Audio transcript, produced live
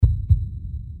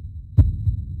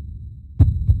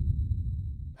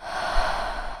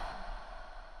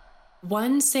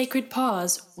One Sacred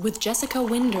Pause with Jessica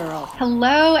Winderl.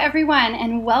 Hello, everyone,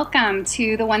 and welcome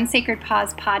to the One Sacred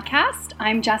Pause podcast.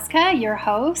 I'm Jessica, your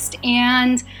host,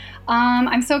 and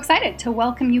I'm so excited to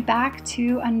welcome you back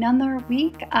to another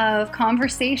week of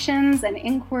conversations and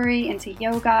inquiry into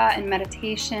yoga and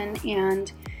meditation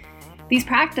and these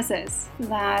practices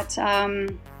that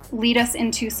lead us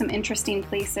into some interesting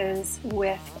places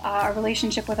with our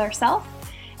relationship with ourselves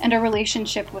and a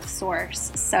relationship with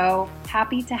Source. So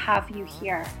happy to have you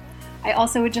here. I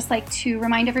also would just like to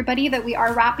remind everybody that we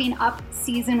are wrapping up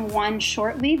season 1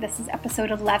 shortly. This is episode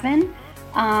 11.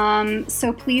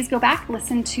 So please go back,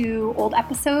 listen to old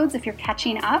episodes if you're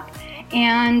catching up.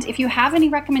 And if you have any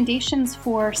recommendations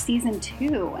for season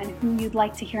 2 and who you'd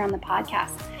like to hear on the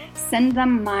podcast, send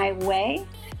them my way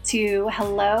to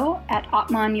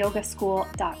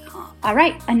hello@atmanyogaschool.com. All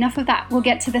right, enough of that. We'll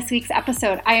get to this week's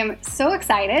episode. I am so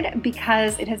excited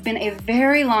because it has been a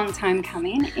very long time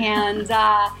coming. And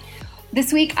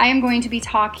this week I am going to be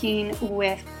talking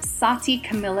with Sati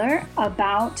Kamiller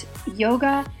about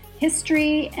yoga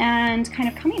history and kind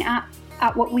of coming at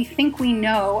what we think we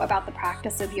know about the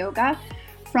practice of yoga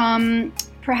from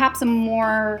perhaps a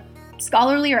more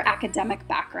scholarly or academic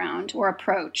background or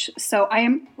approach. So I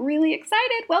am really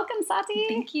excited. Welcome, Sati.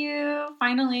 Thank you.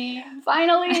 Finally. But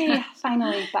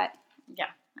yeah,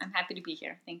 I'm happy to be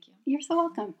here. Thank you. You're so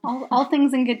welcome. All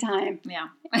things in good time. Yeah.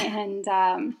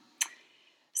 And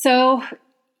so,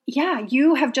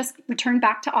 you have just returned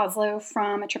back to Oslo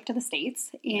from a trip to the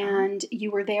States, and you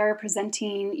were there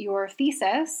presenting your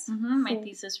thesis. My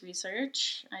thesis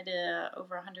research. I did a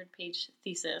over 100-page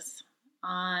thesis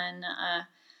on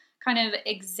kind of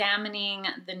examining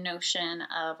the notion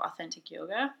of authentic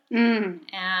yoga.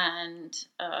 And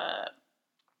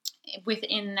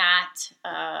within that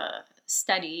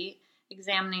study,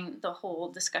 examining the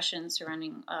whole discussion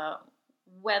surrounding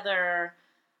whether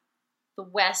the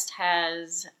West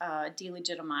has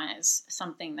delegitimized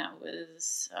something that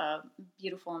was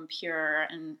beautiful and pure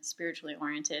and spiritually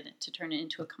oriented to turn it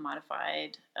into a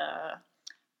commodified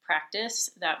practice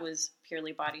that was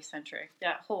purely body-centric,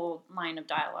 that whole line of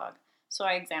dialogue. So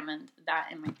I examined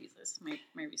that in my thesis, my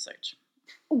research.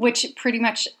 Which pretty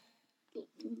much,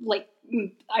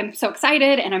 I'm so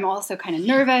excited and I'm also kind of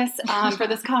nervous for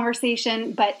this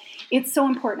conversation, but it's so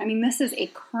important. I mean, this is a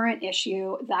current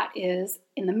issue that is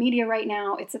in the media right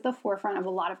now. It's at the forefront of a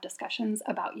lot of discussions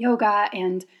about yoga,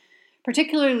 and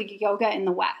particularly yoga in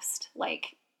the West.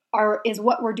 Is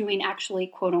what we're doing actually,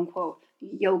 quote unquote,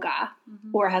 yoga,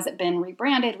 or has it been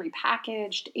rebranded,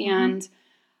 repackaged? And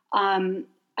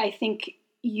I think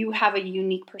you have a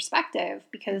unique perspective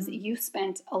because you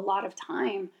spent a lot of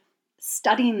time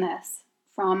studying this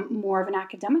from more of an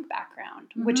academic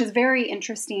background, which is very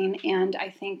interesting and I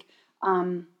think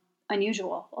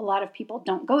unusual. A lot of people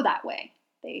don't go that way.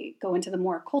 They go into the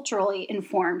more culturally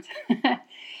informed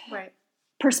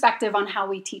perspective on how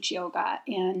we teach yoga.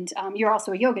 And you're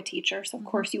also a yoga teacher, so of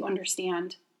course you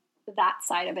understand that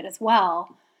side of it as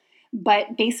well.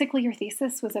 But basically your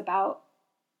thesis was about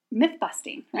myth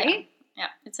busting, right? Yeah,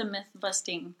 it's a myth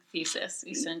busting thesis,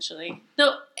 essentially.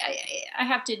 Though I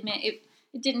have to admit, it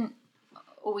didn't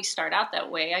always start out that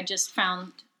way. I just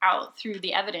found out through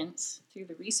the evidence, through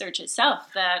the research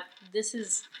itself, that this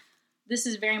is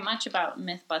very much about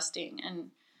myth busting.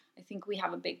 And I think we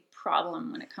have a big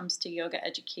problem when it comes to yoga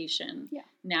education. Yeah.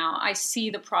 Now, I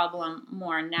see the problem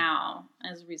more now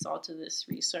as a result of this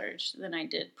research than I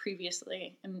did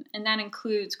previously. And that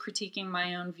includes critiquing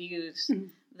my own views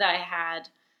that I had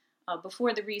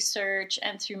before the research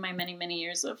and through my many, many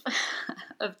years of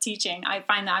teaching. I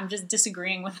find that I'm just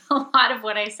disagreeing with a lot of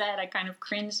what I said. I kind of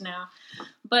cringe now.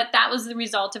 But that was the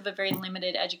result of a very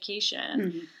limited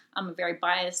education. A very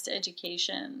biased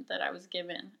education that I was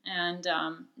given. And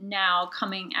now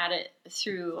coming at it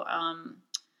through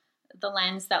the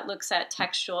lens that looks at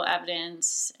textual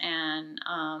evidence and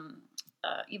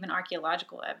even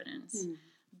archaeological evidence,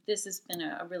 this has been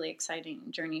a really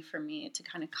exciting journey for me to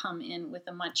kind of come in with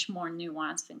a much more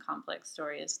nuanced and complex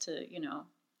story as to,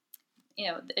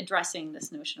 addressing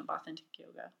this notion of authentic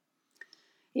yoga.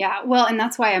 Yeah, well, and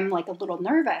that's why I'm a little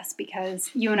nervous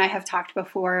because you and I have talked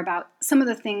before about some of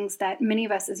the things that many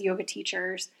of us as yoga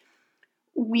teachers,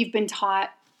 we've been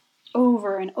taught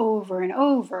over and over and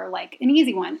over, like an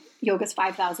easy one, yoga's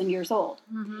 5,000 years old.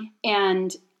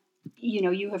 And,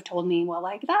 you have told me, well,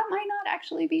 that might not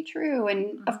actually be true.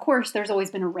 And of course, there's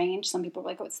always been a range. Some people are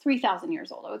like, oh, it's 3,000 years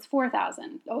old. Oh, it's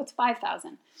 4,000. Oh, it's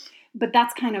 5,000. But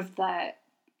that's kind of the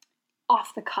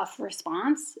off-the-cuff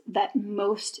response that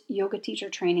most yoga teacher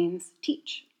trainings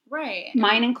teach. Right.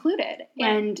 Mine included. Right.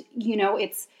 And,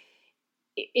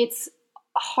 it's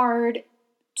hard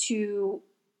to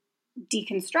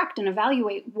deconstruct and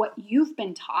evaluate what you've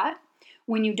been taught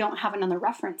when you don't have another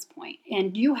reference point.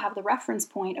 And you have the reference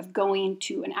point of going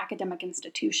to an academic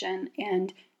institution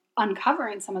and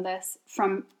uncovering some of this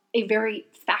from a very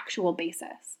factual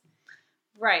basis.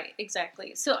 Right,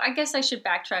 exactly. So I guess I should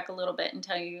backtrack a little bit and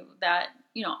tell you that,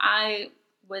 I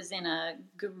was in a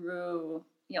guru,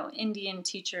 Indian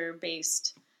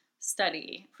teacher-based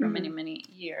study for many, many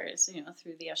years,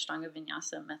 through the Ashtanga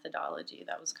Vinyasa methodology.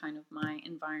 That was kind of my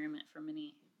environment for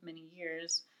many, many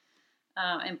years.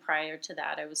 And prior to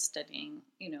that, I was studying,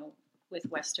 with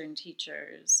Western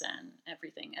teachers and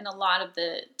everything. And a lot of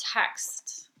the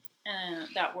texts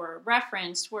that were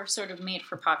referenced were sort of made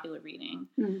for popular reading.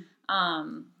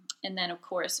 And then, of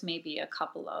course, maybe a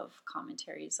couple of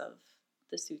commentaries of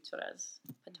the sutras,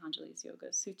 Patanjali's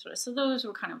Yoga Sutra. So those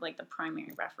were kind of like the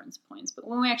primary reference points. But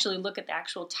when we actually look at the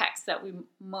actual text that we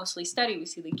mostly study, we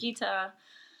see the Gita,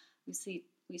 we see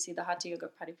the Hatha Yoga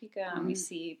Pradipika, and we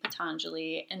see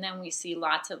Patanjali, and then we see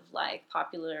lots of like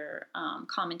popular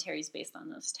commentaries based on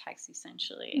those texts,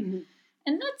 essentially.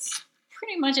 And that's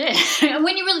pretty much it.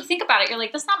 When you really think about it, you're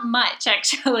like, that's not much,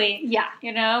 actually. Yeah.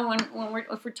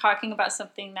 If we're talking about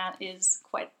something that is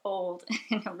quite old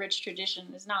in a rich tradition,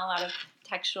 there's not a lot of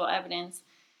textual evidence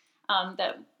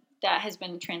that has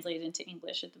been translated into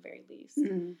English at the very least.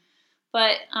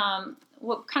 But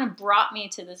what kind of brought me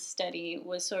to this study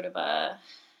was sort of I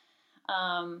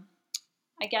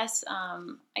guess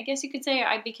you could say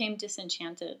I became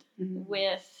disenchanted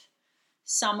with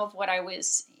some of what I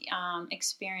was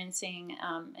experiencing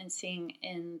and seeing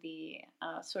in the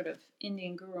sort of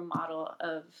Indian guru model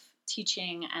of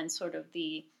teaching, and sort of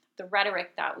the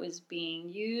rhetoric that was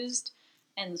being used,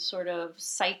 and sort of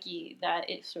psyche that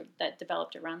that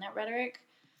developed around that rhetoric.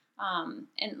 And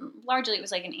largely it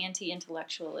was like an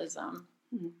anti-intellectualism.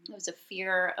 It was a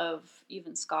fear of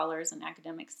even scholars and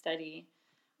academic study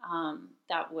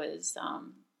that was,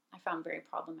 I found very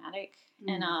problematic,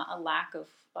 and a lack of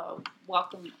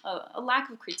a lack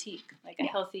of critique, like a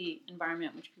healthy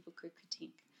environment which people could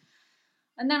critique.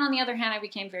 And then on the other hand, I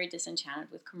became very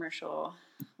disenchanted with commercial,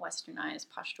 westernized,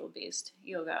 postural-based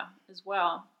yoga as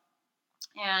well.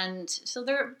 And so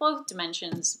there are both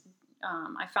dimensions.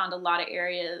 I found a lot of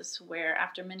areas where,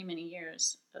 after many, many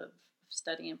years of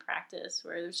study and practice,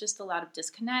 where there's just a lot of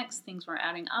disconnects, things weren't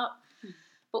adding up.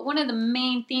 But one of the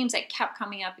main themes that kept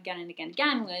coming up again and again and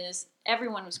again was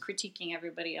everyone was critiquing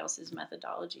everybody else's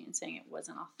methodology and saying it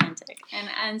wasn't authentic.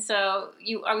 And so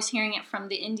I was hearing it from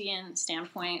the Indian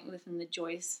standpoint within the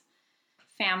Joyce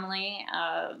family.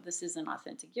 This isn't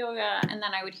authentic yoga. And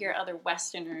then I would hear other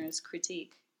Westerners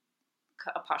critique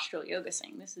a postural yoga,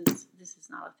 saying this is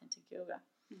not authentic yoga.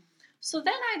 So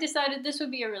then I decided this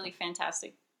would be a really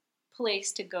fantastic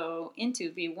place to go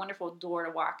into, be a wonderful door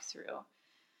to walk through,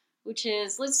 which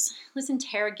is let's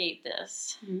interrogate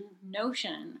this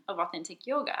notion of authentic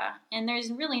yoga. And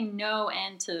there's really no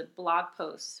end to blog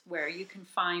posts where you can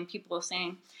find people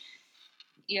saying,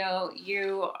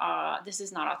 this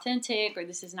is not authentic, or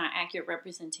this is not accurate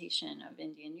representation of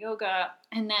Indian yoga.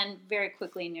 And then very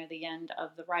quickly near the end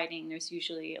of the writing, there's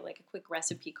usually like a quick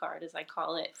recipe card, as I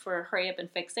call it, for hurry up and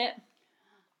fix it.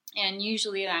 And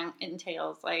usually that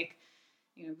entails like,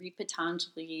 read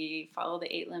Patanjali, follow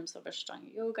the 8 limbs of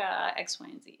Ashtanga Yoga, X, Y,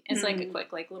 and Z. It's like a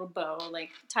quick, like little bow,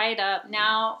 like tie it up.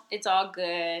 Now it's all good,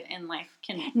 and life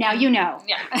can. Now you know.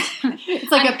 Yeah.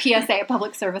 It's like a PSA, a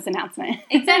public service announcement.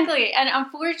 Exactly, and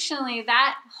unfortunately,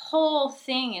 that whole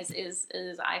thing is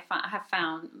I have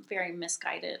found very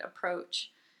misguided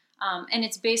approach, and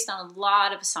it's based on a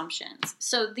lot of assumptions.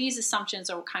 So these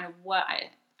assumptions are kind of what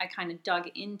I kind of dug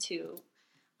into.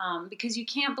 Because you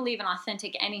can't believe in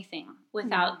authentic anything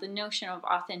without the notion of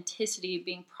authenticity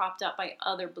being propped up by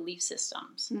other belief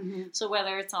systems. So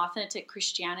whether it's authentic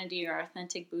Christianity or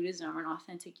authentic Buddhism or an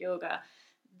authentic yoga,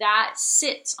 that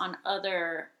sits on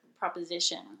other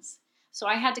propositions. So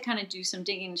I had to kind of do some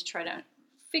digging to try to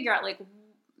figure out, like,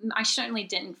 I certainly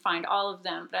didn't find all of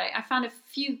them, but I found a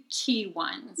few key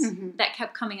ones that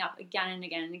kept coming up again and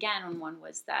again and again. And one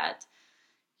was that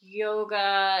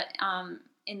yoga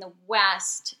in the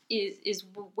West is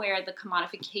where the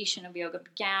commodification of yoga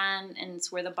began, and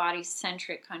it's where the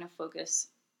body-centric kind of focus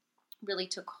really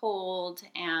took hold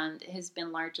and has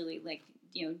been largely like,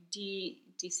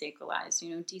 desacralized,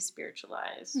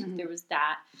 despiritualized. There was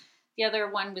that. The other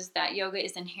one was that yoga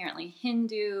is inherently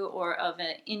Hindu or of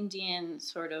an Indian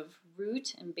sort of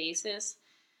root and basis,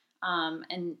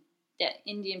 and that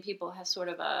Indian people have sort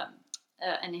of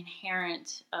an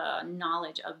inherent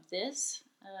knowledge of this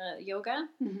yoga,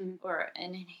 or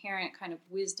an inherent kind of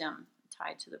wisdom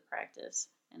tied to the practice,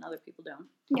 and other people don't.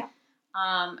 Yeah.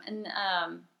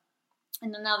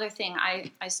 And another thing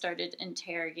I started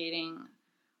interrogating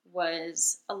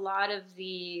was a lot of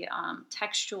the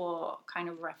textual kind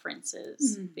of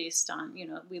references based on,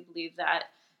 we believe that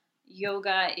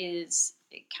yoga is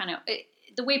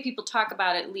the way people talk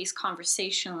about it, at least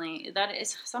conversationally, that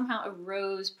is somehow a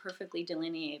rose perfectly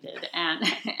delineated and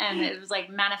it was like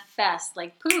manifest,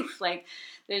 like poof, like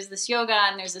there's this yoga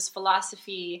and there's this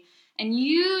philosophy, and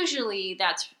usually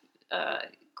that's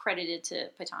credited to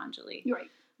Patanjali.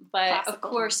 Right. But Classical. Of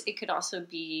course, it could also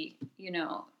be,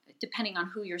 depending on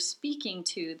who you're speaking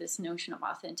to, this notion of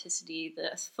authenticity,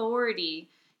 the authority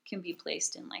can be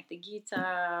placed in like the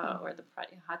Gita or the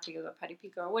Hatha Yoga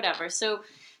Pradipika or whatever. So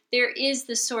there is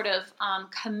this sort of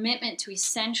commitment to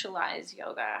essentialize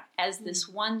yoga as this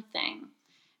one thing.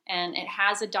 And it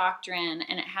has a doctrine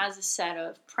and it has a set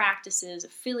of practices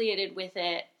affiliated with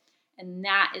it. And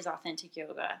that is authentic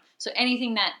yoga. So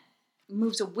anything that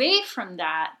moves away from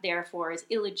that, therefore, is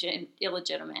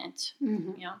illegitimate.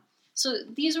 So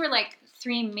these were like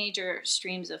three major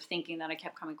streams of thinking that I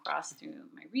kept coming across through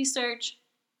my research.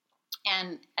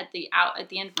 And at the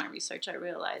end of my research, I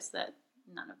realized that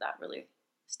none of that really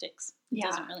sticks. It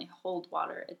doesn't really hold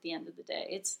water at the end of the day.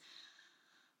 It's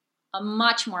a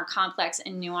much more complex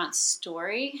and nuanced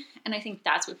story, and I think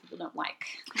that's what people don't like.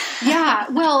 Yeah,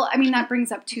 well, I mean, that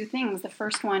brings up two things. The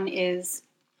first one is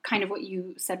kind of what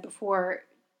you said before,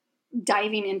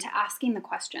 diving into asking the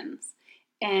questions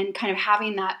and kind of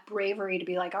having that bravery to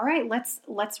be like, all right,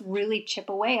 let's really chip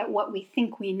away at what we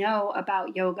think we know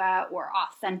about yoga or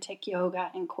authentic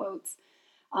yoga, in quotes,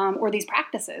 or these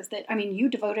practices that, I mean, you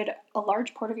devoted a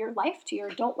large part of your life, to your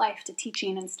adult life, to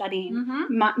teaching and studying.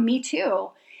 Me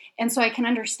too. And so I can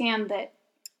understand that,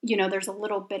 there's a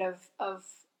little bit of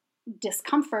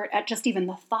discomfort at just even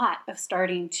the thought of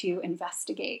starting to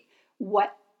investigate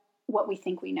what we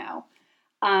think we know.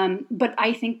 But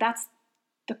I think that's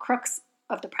the crux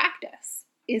of the practice,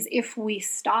 is if we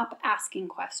stop asking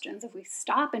questions, if we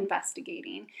stop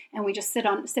investigating, and we just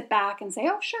sit back and say,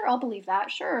 oh, sure, I'll believe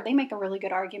that. Sure, they make a really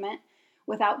good argument,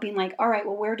 without being like, all right,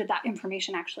 well, where did that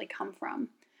information actually come from?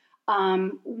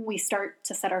 We start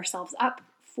to set ourselves up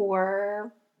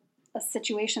for a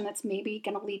situation that's maybe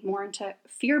going to lead more into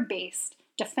fear-based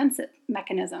defensive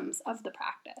mechanisms of the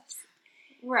practice.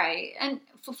 Right. And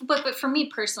but for me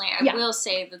personally, I will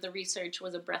say that the research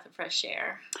was a breath of fresh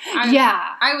air.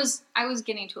 I was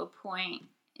getting to a point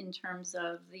in terms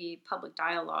of the public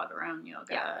dialogue around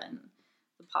yoga and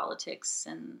the politics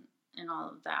and all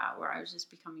of that, where I was just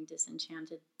becoming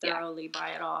disenchanted thoroughly by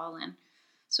it all. And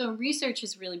so research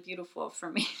is really beautiful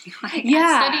for me.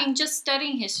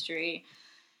 Studying history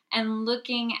and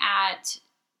looking at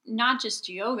not just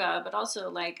yoga, but also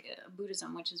like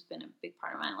Buddhism, which has been a big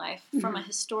part of my life, from a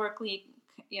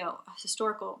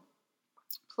historical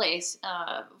place,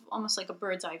 almost like a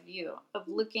bird's eye view of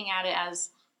looking at it as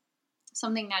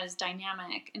something that is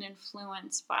dynamic and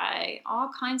influenced by all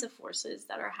kinds of forces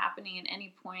that are happening at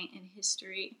any point in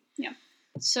history. Yeah.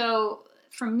 So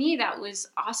for me, that was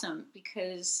awesome,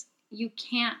 because you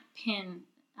can't pin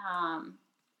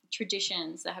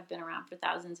traditions that have been around for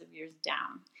thousands of years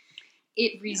down.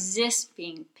 It resists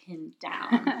being pinned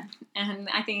down. And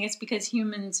I think it's because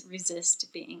humans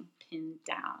resist being pinned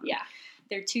down. Yeah.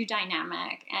 They're too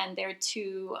dynamic and they're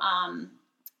too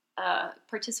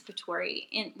participatory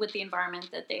with the environment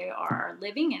that they are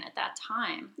living in at that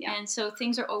time. Yeah. And so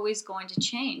things are always going to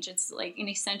change. It's like an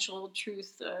essential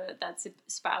truth that's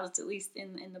espoused, at least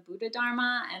in the Buddha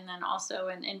Dharma, and then also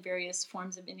in various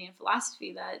forms of Indian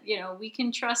philosophy, that, we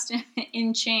can trust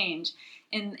in change,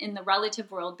 in the relative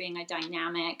world being a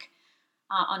dynamic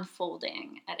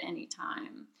unfolding at any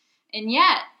time. And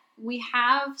yet, we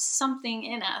have something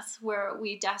in us where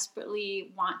we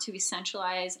desperately want to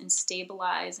essentialize and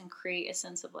stabilize and create a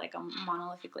sense of like a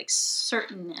monolithic, like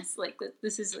certainness, like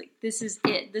this is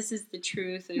it, this is the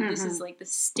truth, or this is like the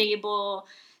stable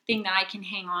thing that I can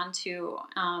hang on to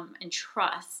and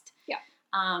trust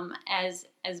as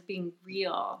being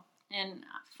real. And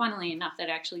funnily enough, that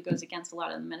actually goes against a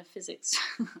lot of the metaphysics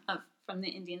from the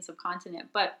Indian subcontinent,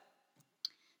 but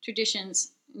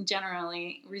traditions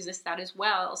generally resist that as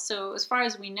well. So as far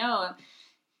as we know,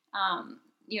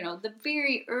 the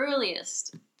very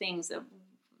earliest things that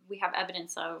we have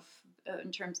evidence of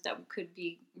in terms that could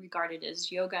be regarded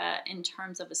as yoga in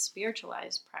terms of a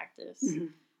spiritualized practice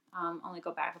only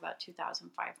go back about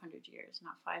 2,500 years,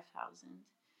 not 5,000.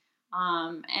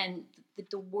 And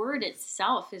the word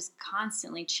itself is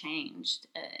constantly changed,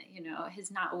 has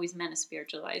not always meant a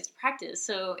spiritualized practice.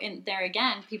 So there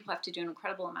again, people have to do an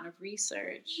incredible amount of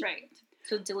research. Right.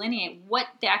 So delineate what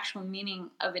the actual meaning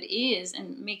of it is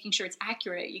and making sure it's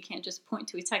accurate. You can't just point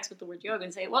to a text with the word yoga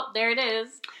and say, well, there it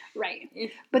is. Right.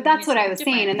 But that's what I was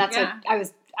saying. And that's what I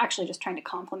was actually just trying to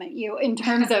compliment you in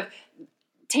terms of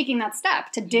taking that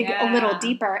step to dig a little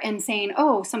deeper and saying,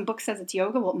 oh, some book says it's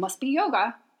yoga. Well, it must be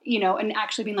yoga, and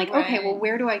actually being like, okay, well,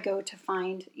 where do I go to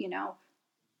find,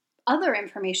 other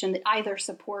information that either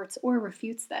supports or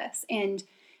refutes this? And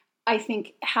I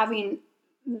think having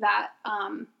that,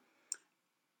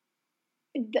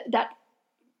 that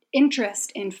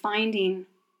interest in finding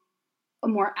a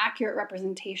more accurate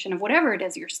representation of whatever it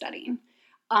is you're studying,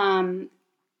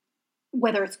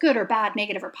 whether it's good or bad,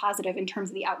 negative or positive in terms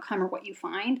of the outcome or what you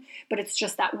find, but it's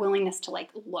just that willingness to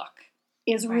look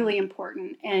is really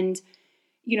important. And,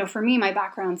 for me, my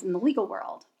background's in the legal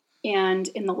world, and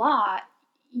in the law,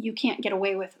 you can't get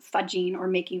away with fudging or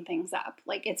making things up.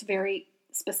 It's very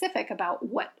specific about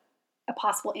what a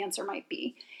possible answer might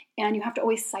be. And you have to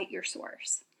always cite your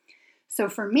source. So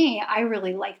for me, I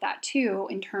really like that too,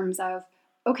 in terms of,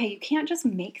 okay, you can't just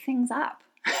make things up.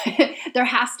 There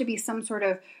has to be some sort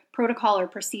of protocol or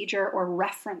procedure or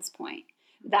reference point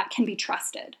that can be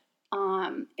trusted.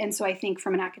 And so I think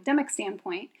from an academic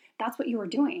standpoint, that's what you were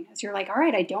doing, is you're like, all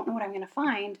right, I don't know what I'm going to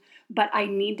find, but I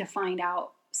need to find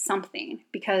out something,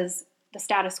 because the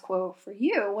status quo for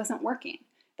you wasn't working.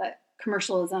 The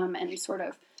commercialism and sort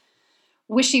of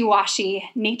wishy-washy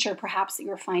nature perhaps that you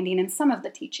were finding in some of the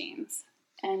teachings.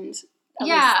 And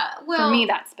for me,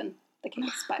 that's been the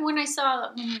case. But when I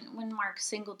saw, when Mark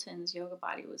Singleton's Yoga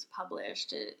Body was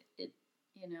published, it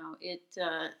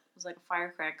was like a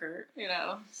firecracker,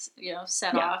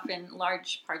 set off in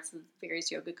large parts of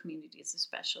various yoga communities,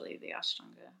 especially the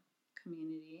Ashtanga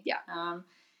community. Yeah.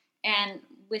 And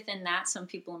within that, some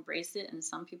people embraced it and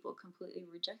some people completely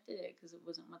rejected it because it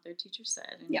wasn't what their teacher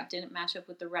said. And it didn't match up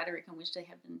with the rhetoric in which they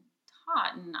had been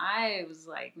taught. And I was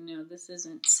like, no, this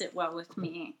doesn't sit well with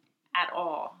me at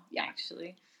all,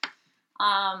 actually.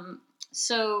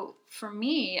 So for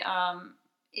me,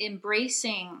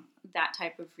 embracing that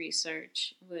type of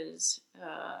research was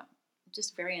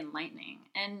just very enlightening.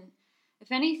 And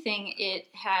if anything, it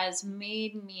has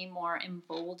made me more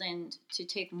emboldened to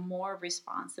take more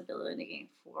responsibility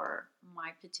for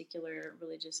my particular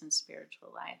religious and spiritual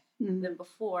life than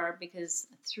before, because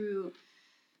through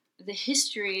the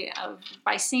history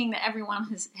by seeing that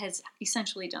everyone has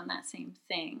essentially done that same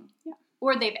thing,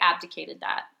 or they've abdicated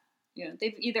that.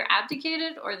 They've either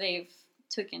abdicated or they've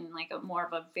taken a more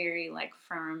of a very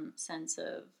firm sense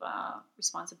of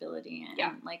responsibility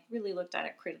and really looked at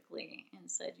it critically and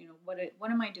said,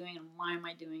 what am I doing and why am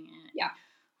I doing it? Yeah.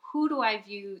 Who do I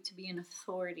view to be an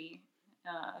authority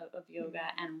of yoga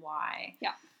and why?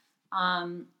 Yeah.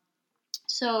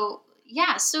 So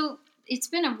it's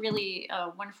been a really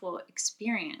wonderful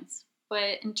experience.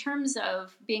 But in terms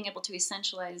of being able to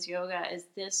essentialize yoga as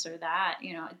this or that,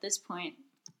 at this point,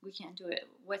 we can't do it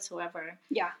whatsoever.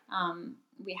 Yeah.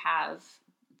 We have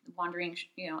wandering,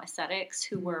 ascetics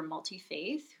who were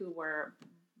multi-faith, who were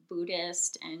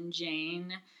Buddhist and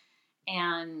Jain,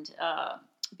 and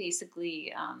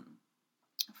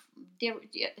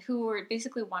who were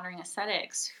basically wandering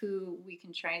ascetics, who we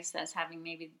can trace as having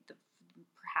maybe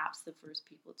perhaps the first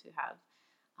people to have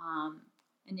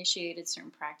initiated certain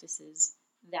practices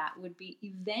that would be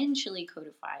eventually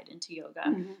codified into yoga.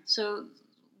 Mm-hmm. So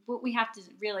what we have to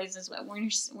realize is that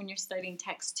when you're studying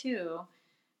text too,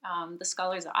 the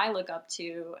scholars that I look up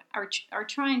to are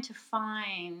trying to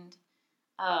find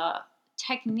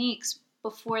techniques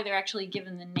before they're actually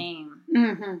given the name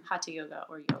Hatha Yoga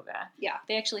or yoga. Yeah.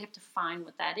 They actually have to find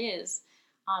what that is.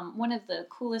 One of the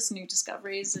coolest new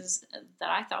discoveries that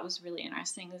I thought was really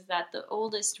interesting is that the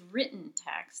oldest written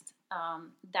text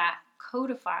that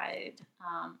codified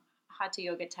Hatha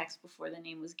Yoga text before the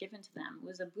name was given to them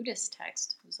was a Buddhist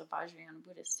text. It was a Vajrayana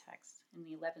Buddhist text in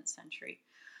the 11th century.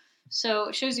 So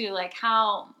it shows you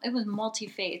how it was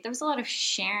multi-faith. There was a lot of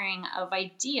sharing of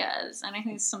ideas, and I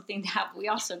think it's something that we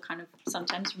also kind of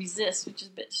sometimes resist, which is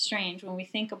a bit strange when we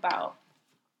think about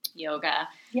yoga.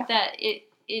 Yeah. That it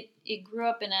grew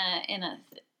up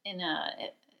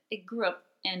it grew up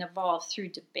and evolved through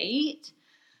debate,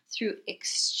 through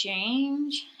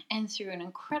exchange, and through an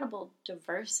incredible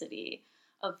diversity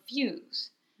of views.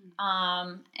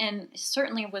 And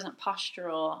certainly it wasn't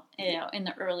postural, in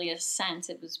the earliest sense.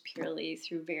 It was purely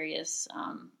through various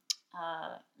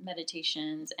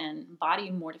meditations and body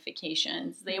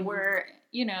mortifications. They were,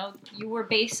 you were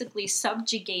basically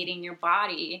subjugating your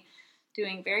body,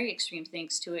 doing very extreme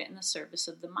things to it in the service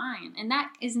of the mind. And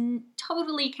that is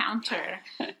totally counter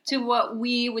to what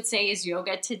we would say is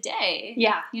yoga today.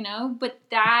 Yeah. But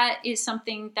that is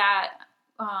something that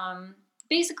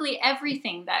basically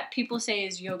everything that people say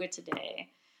is yoga today,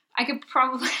 I could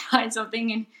probably find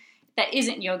something that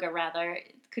isn't yoga, rather,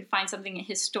 could find something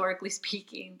historically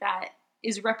speaking that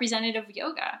is representative of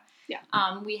yoga. Yeah.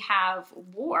 We have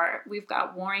war. We've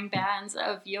got warring bands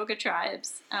of yoga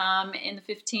tribes in the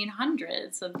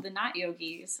 1500s of the Nat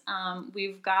yogis.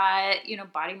 We've got,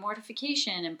 body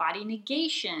mortification and body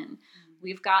negation.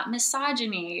 We've got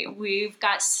misogyny. We've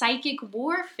got psychic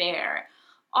warfare,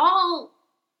 all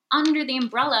under the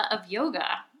umbrella of yoga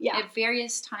at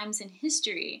various times in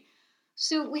history.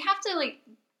 So we have to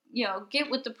get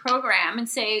with the program and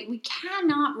say we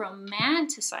cannot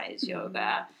romanticize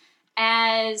yoga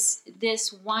as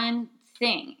this one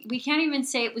thing. We can't even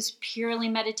say it was purely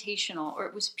meditational or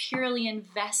it was purely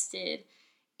invested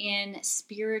in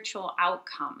spiritual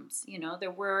outcomes.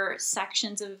 There were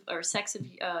sects of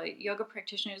yoga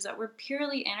practitioners that were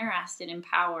purely interested in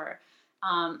power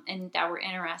and that were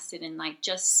interested in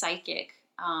just psychic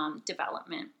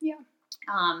development. Yeah.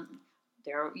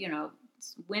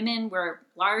 Women were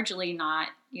largely not,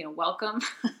 welcome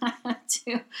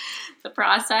to the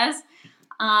process.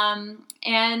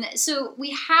 And so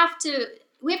we have to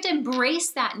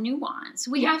embrace that nuance.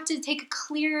 We have to take a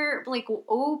clear,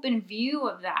 open view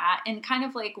of that and kind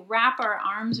of wrap our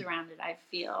arms around it, I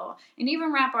feel, and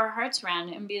even wrap our hearts around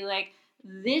it and be like,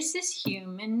 this is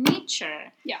human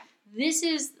nature. Yeah. This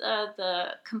is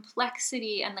the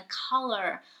complexity and the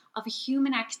color of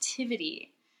human activity.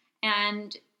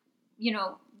 And,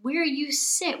 where you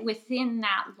sit within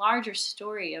that larger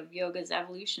story of yoga's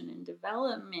evolution and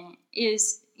development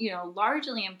is,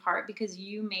 largely in part because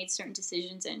you made certain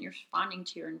decisions and you're responding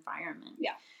to your environment.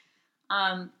 Yeah.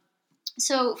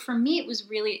 So for me, it was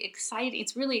really exciting.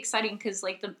 It's really exciting because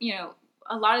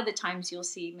a lot of the times you'll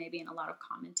see maybe in a lot of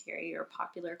commentary or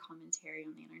popular commentary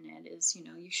on the internet is,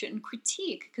 you shouldn't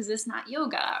critique because it's not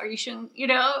yoga, or you shouldn't,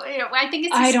 I think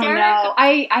it's hysterical. I don't know.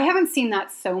 I haven't seen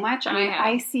that so much. I mean, have.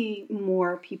 I see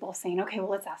more people saying, okay, well,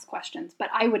 let's ask questions.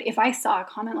 But if I saw a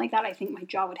comment like that, I think my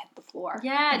jaw would hit the floor.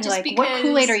 Yeah, I'd be just because... what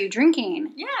Kool-Aid are you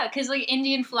drinking? Yeah, because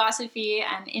Indian philosophy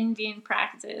and Indian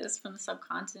practice from the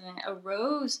subcontinent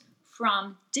arose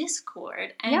from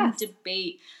discord and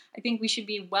debate. I think we should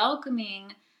be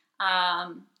welcoming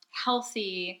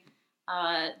healthy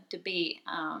debate.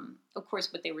 Of course,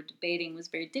 what they were debating was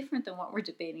very different than what we're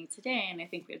debating today, and I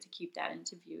think we have to keep that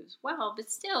into view as well.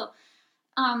 But still,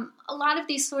 a lot of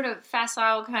these sort of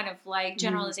facile kind of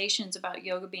generalizations about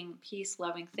yoga being a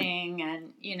peace-loving thing,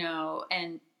 and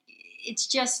and it's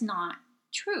just not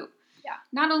true. Yeah.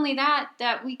 Not only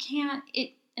that we can't.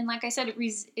 And like I said,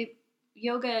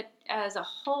 yoga as a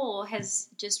whole has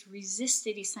just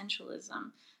resisted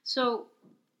essentialism. So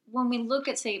when we look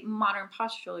at, say, modern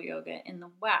postural yoga in the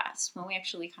West, when we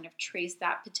actually kind of trace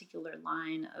that particular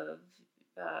line of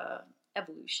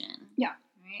evolution,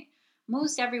 right?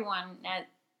 Most everyone that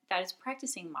is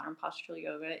practicing modern postural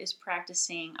yoga is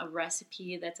practicing a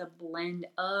recipe that's a blend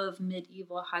of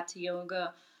medieval hatha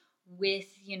yoga with,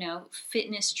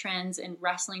 fitness trends and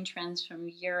wrestling trends from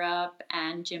Europe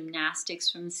and gymnastics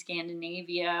from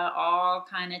Scandinavia, all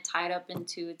kind of tied up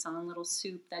into its own little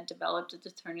soup that developed at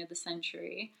the turn of the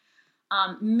century,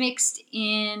 mixed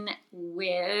in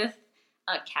with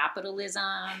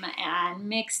capitalism and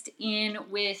mixed in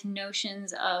with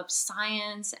notions of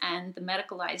science and the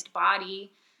medicalized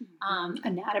body.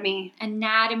 Anatomy.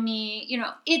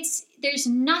 There's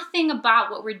nothing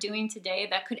about what we're doing today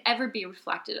that could ever be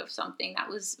reflected of something that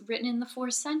was written in the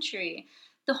 4th century.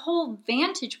 The whole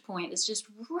vantage point is just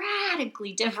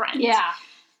radically different. Yeah.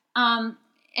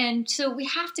 And so we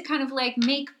have to kind of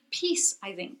make peace,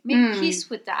 I think, make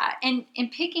peace with that. And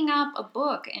picking up a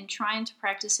book and trying to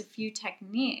practice a few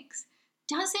techniques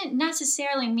doesn't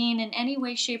necessarily mean in any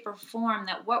way, shape, or form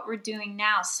that what we're doing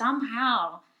now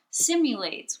somehow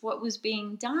simulates what was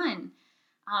being done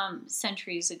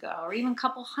centuries ago or even a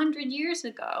couple hundred years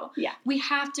ago. Yeah. We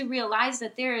have to realize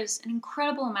that there is an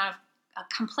incredible amount of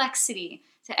complexity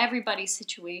to everybody's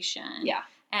situation. Yeah.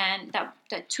 And that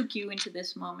took you into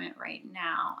this moment right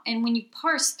now. And when you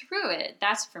parse through it,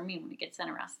 that's for me when it gets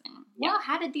interesting. Yeah. Well,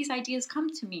 how did these ideas come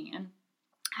to me? And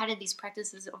how did these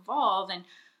practices evolve? And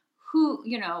who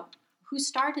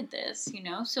started this,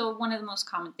 So one of the most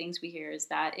common things we hear is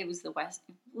that it was the West,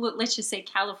 let's just say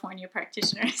California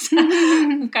practitioners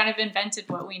who kind of invented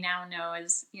what we now know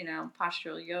as,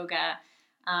 postural yoga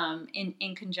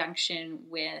in conjunction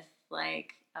with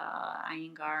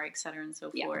Iyengar, et cetera, and so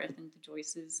forth, and the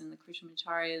Joyces and the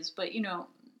Krishnamacharyas. But, now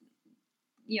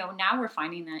we're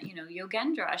finding that,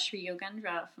 Yogendra, Sri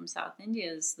Yogendra from South India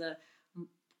is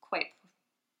quite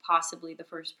possibly the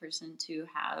first person to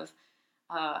have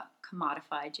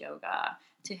commodified yoga,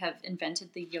 to have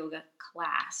invented the yoga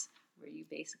class, where you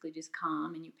basically just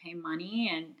come and you pay money,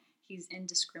 and he's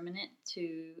indiscriminate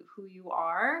to who you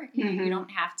are. You don't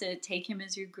have to take him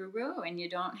as your guru, and you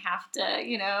don't have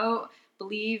to,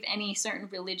 believe any certain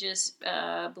religious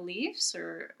beliefs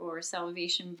or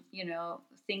salvation,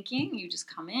 thinking. You just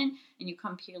come in, and you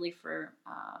come purely for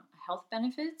health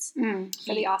benefits.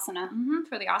 For the asana.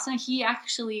 For the asana. He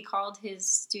actually called his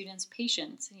students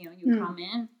patients. You come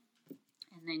in,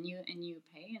 and then you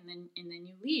pay, and then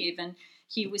you leave. And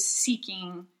he was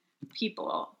seeking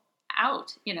people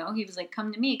out. He was like,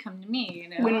 come to me.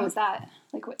 When was that?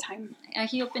 Like, what time?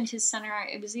 He opened his center.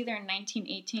 It was either in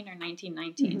 1918 or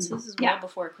 1919. So this is well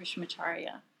before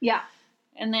Krishnamacharya. Yeah.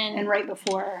 And then, and right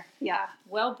before,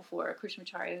 well before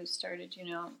Krishnamacharya, who started,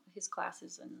 his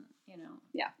classes in,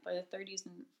 by the 30s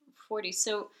and 40s.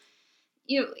 So,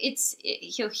 he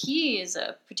is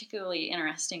a particularly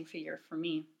interesting figure for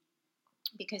me,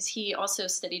 because he also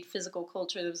studied physical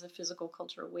culture. There was a physical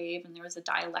culture wave, and there was a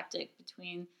dialectic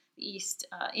between East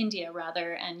India,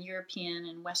 rather, and European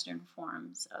and Western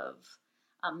forms of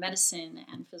medicine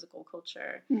and physical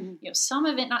culture. Some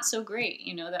of it not so great.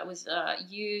 That was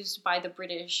used by the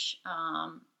British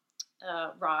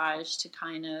Raj to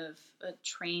kind of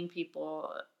train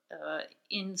people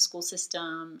in the school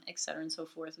system, et cetera, and so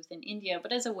forth within India,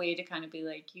 but as a way to kind of be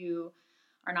like, you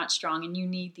are not strong and you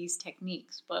need these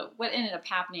techniques. But what ended up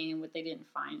happening, and what they didn't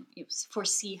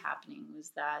foresee happening, was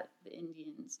that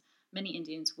many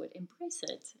Indians would embrace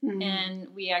it.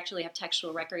 And we actually have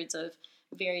textual records of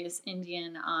various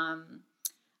Indian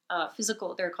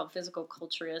they're called physical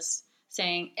culturists,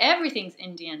 saying everything's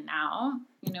Indian now.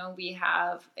 We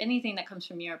have anything that comes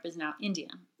from Europe is now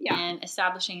Indian. And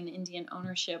establishing an Indian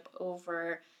ownership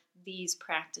over these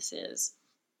practices.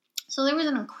 So there was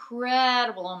an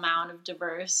incredible amount of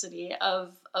diversity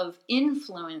of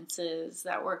influences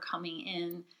that were coming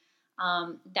in,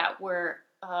 that were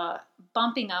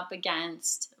bumping up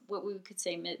against what we could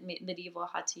say medieval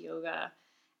Hatha Yoga.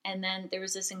 And then there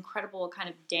was this incredible kind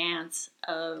of dance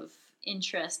of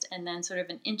interest, and then sort of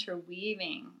an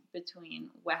interweaving between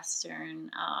Western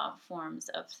forms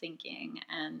of thinking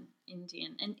and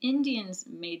Indian. And Indians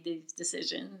made these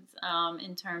decisions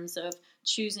in terms of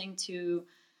choosing to,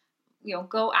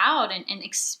 go out and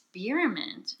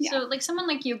experiment. So like someone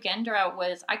like Yogendra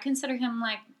I consider him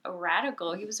like a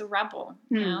radical. He was a rebel.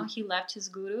 He left his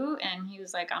guru, and he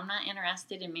was like, I'm not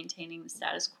interested in maintaining the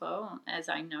status quo as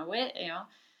I know it.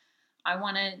 I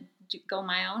want to go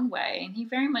my own way. And he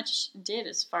very much did,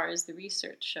 as far as the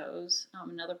research shows.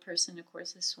 Another person, of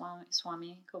course, is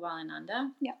Swami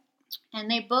Kovalananda. And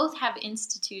they both have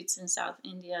institutes in South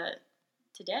India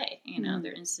today.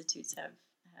 Their institutes have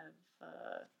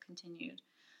continued.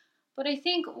 But I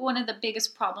think one of the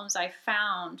biggest problems I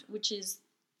found, which is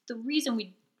the reason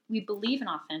we believe in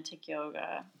authentic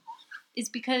yoga, is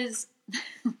because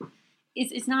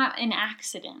it's not an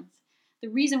accident. The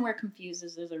reason we're confused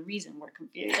is there's a reason we're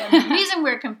confused. And the reason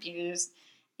we're confused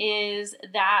is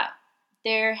that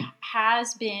there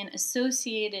has been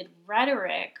associated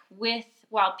rhetoric with,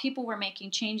 while people were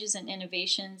making changes and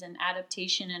innovations and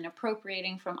adaptation and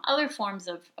appropriating from other forms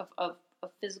of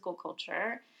physical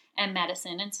culture and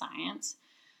medicine and science,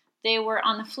 they were,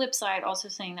 on the flip side, also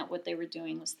saying that what they were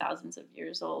doing was thousands of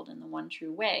years old in the one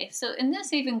true way. So, and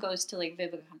this even goes to like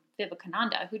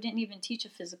Vivekananda, who didn't even teach a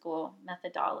physical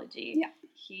methodology.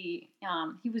 He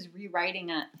was rewriting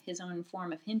his own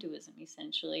form of Hinduism,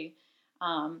 essentially,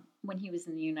 when he was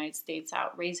in the United States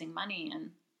out raising money.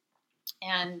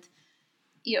 And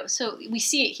so we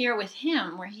see it here with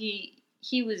him, where he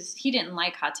didn't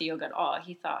like Hatha Yoga at all.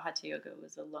 He thought Hatha Yoga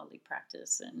was a lowly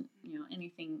practice, and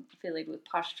anything affiliated with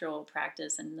postural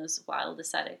practice and those wild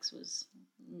ascetics was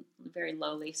very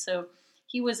lowly. So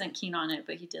he wasn't keen on it,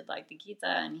 but he did like the Gita,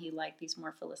 and he liked these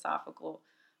more philosophical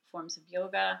forms of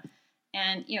yoga.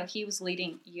 And he was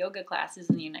leading yoga classes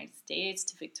in the United States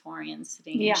to Victorians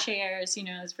sitting in chairs. It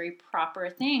was a very proper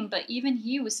thing. But even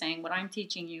he was saying, what I'm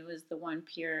teaching you is the one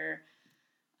pure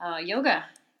yoga.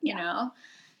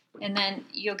 And then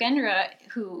Yogendra,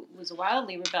 who was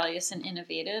wildly rebellious and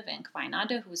innovative, and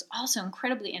Kavayananda, who was also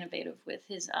incredibly innovative with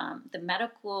his the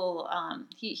medical.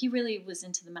 He really was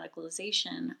into the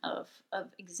medicalization of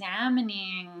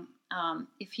examining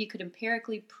if he could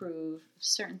empirically prove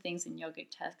certain things in yogic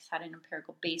texts had an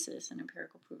empirical basis and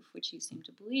empirical proof, which he seemed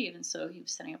to believe. And so he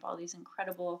was setting up all these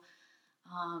incredible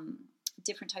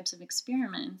different types of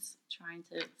experiments, trying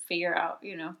to figure out,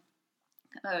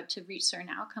 to reach certain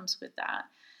outcomes with that.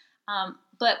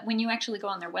 But when you actually go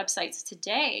on their websites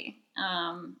today,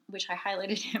 which I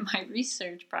highlighted in my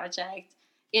research project,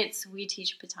 we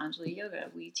teach Patanjali Yoga.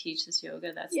 We teach this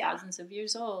yoga that's thousands of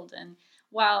years old. And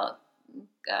while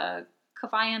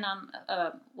Kavayanam,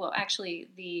 actually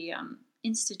the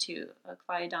Institute of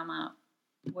Kavayadhamma,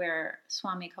 where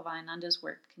Swami Kavayananda's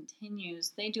work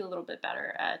continues, they do a little bit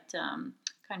better at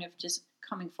kind of just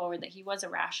coming forward that he was a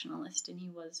rationalist and he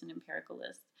was an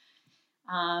empiricalist.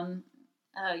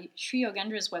 Sri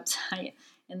Yogendra's website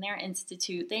and their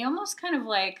institute, they almost kind of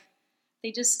like,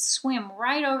 they just swim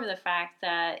right over the fact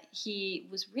that he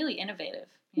was really innovative,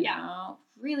 you know,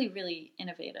 really, really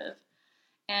innovative.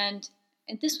 And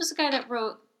this was a guy that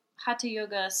wrote Hatha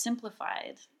Yoga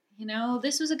Simplified. You know,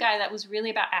 this was a guy that was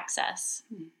really about access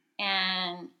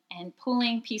and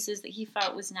pulling pieces that he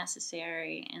felt was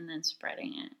necessary and then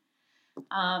spreading it.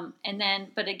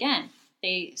 But again,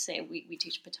 they say we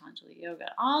teach Patanjali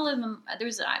Yoga. All of them,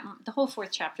 the whole 4th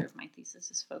chapter of my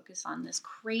thesis is focused on this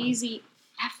crazy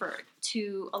effort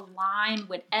to align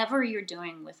whatever you're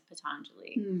doing with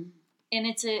Patanjali. And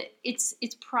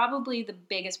it's probably the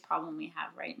biggest problem we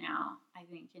have right now, I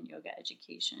think, in yoga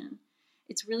education.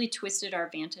 It's really twisted our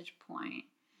vantage point.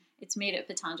 It's made it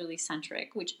Patanjali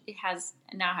centric, which it has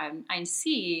now I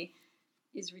see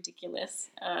is ridiculous.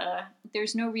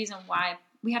 There's no reason why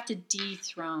we have to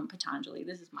dethrone Patanjali.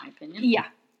 This is my opinion. Yeah.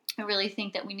 I really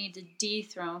think that we need to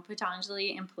dethrone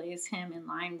Patanjali and place him in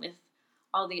line with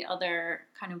all the other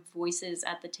kind of voices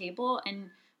at the table, and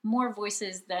more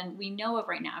voices than we know of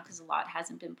right now, because a lot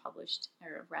hasn't been published,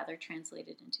 or rather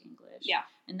translated into English. Yeah.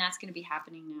 And that's going to be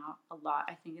happening now a lot,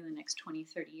 I think, in the next 20,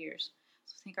 30 years.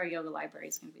 So I think our yoga library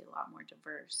is going to be a lot more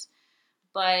diverse.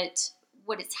 But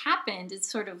what has happened is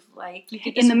sort of like...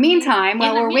 In the meantime,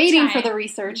 while we're waiting for the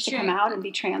research to come out and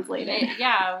be translated.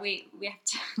 We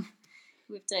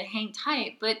have to hang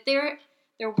tight. But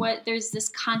there's this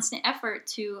constant effort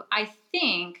to, I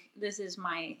think, this is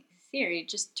my theory,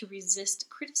 just to resist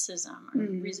criticism or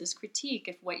resist critique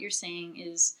if what you're saying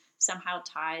is somehow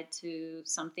tied to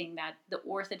something that the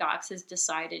Orthodox has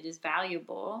decided is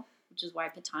valuable, which is why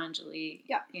Patanjali,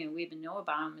 we even know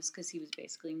about him, is because he was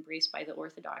basically embraced by the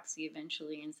Orthodoxy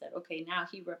eventually and said, okay, now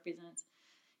he represents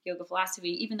yoga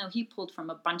philosophy, even though he pulled from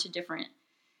a bunch of different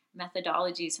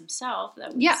methodologies himself.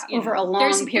 That was, over a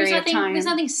long period of time. There's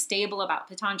nothing stable about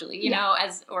Patanjali,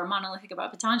 or monolithic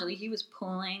about Patanjali. He was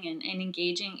pulling and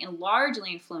engaging and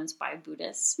largely influenced by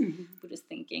Buddhist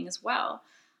thinking as well.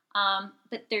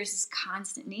 But there's this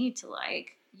constant need to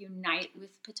unite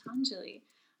with Patanjali.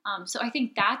 So I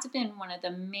think that's been one of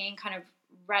the main kind of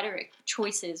rhetoric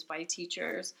choices by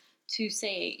teachers to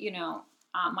say,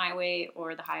 my way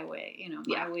or the highway,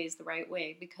 my way is the right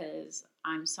way because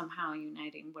I'm somehow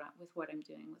uniting with what I'm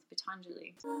doing with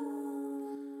Patanjali.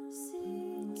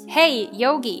 Hey,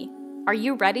 yogi! Are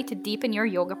you ready to deepen your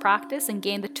yoga practice and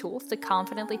gain the tools to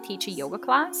confidently teach a yoga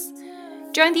class?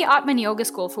 Join the Atman Yoga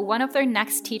School for one of their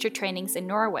next teacher trainings in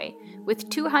Norway, with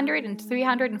 200 and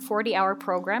 340-hour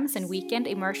programs and weekend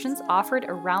immersions offered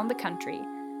around the country.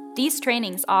 These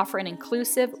trainings offer an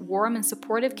inclusive, warm, and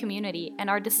supportive community and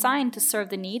are designed to serve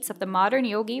the needs of the modern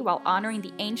yogi while honoring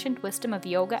the ancient wisdom of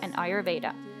yoga and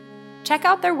Ayurveda. Check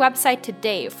out their website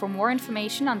today for more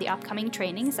information on the upcoming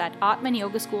trainings at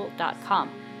atmanyogaschool.com.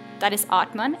 That is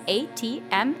Atman,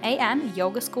 A-T-M-A-N,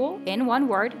 yogaschool, in one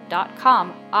word,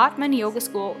 .com,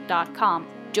 atmanyogaschool.com.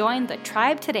 Join the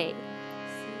tribe today.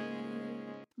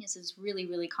 This is really,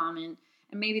 really common.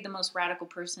 And maybe the most radical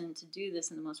person to do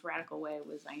this in the most radical way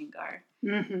was Iyengar.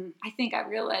 I think I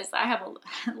realized I have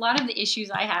a lot of the issues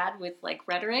I had with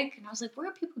rhetoric. And I was like, where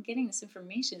are people getting this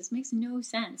information? This makes no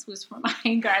sense. Was from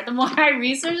Iyengar. The more I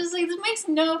researched, I was like, this makes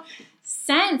no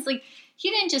sense. He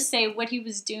didn't just say what he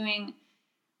was doing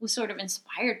was sort of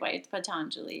inspired by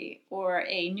Patanjali or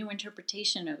a new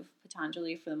interpretation of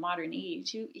Patanjali for the modern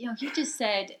age. He just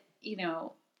said,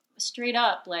 straight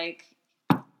up,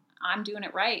 I'm doing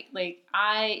it right.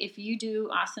 If you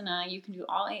do asana, you can do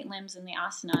all 8 limbs in the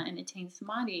asana and attain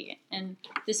samadhi. And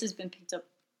this has been picked up.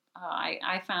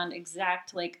 I found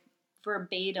exact,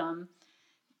 verbatim,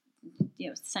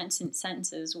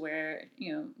 sentences where,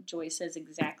 Joyce says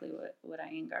exactly what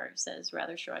Iyengar says.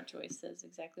 Radharshad Joyce says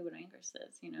exactly what Iyengar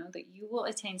says, that you will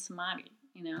attain samadhi,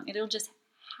 it'll just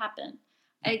happen.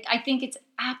 I think it's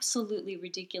absolutely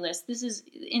ridiculous. This is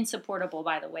insupportable,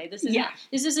 by the way. This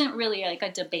isn't really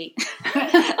a debate.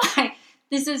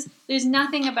 There's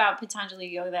nothing about Patanjali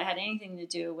Yoga that had anything to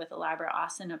do with elaborate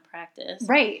asana practice.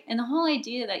 Right. And the whole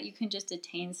idea that you can just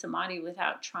attain samadhi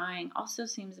without trying also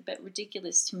seems a bit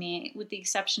ridiculous to me, with the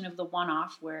exception of the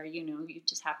one-off where, you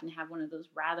just happen to have one of those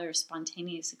rather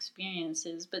spontaneous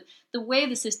experiences. But the way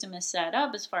the system is set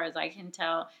up, as far as I can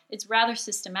tell, it's rather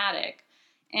systematic.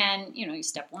 And, you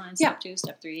step 1, step 2,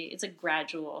 step 3. It's a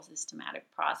gradual, systematic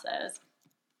process.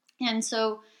 And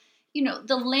so,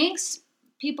 the lengths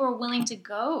people are willing to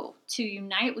go to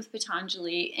unite with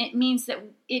Patanjali, it means that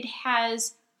it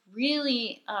has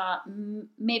really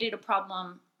made it a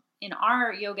problem in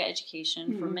our yoga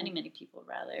education for many, many people,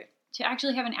 rather, to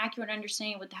actually have an accurate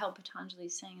understanding of what the hell Patanjali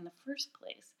is saying in the first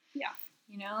place. Yeah.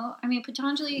 I mean,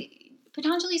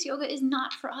 Patanjali's yoga is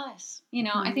not for us.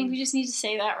 I think we just need to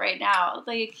say that right now.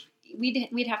 Like,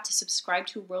 we'd have to subscribe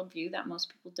to a worldview that most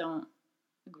people don't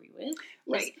agree with.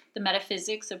 Right. The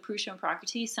metaphysics of Purusha and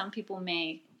Prakriti, some people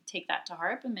may take that to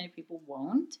heart, but many people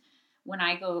won't. When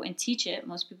I go and teach it,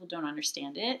 most people don't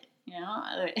understand it.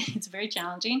 It's very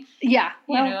challenging. Yeah.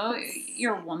 Well,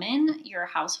 you're a woman, you're a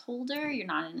householder, you're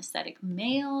not an aesthetic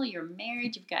male, you're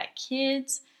married, you've got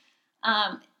kids.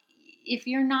 If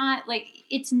you're not,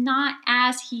 it's not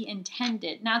as he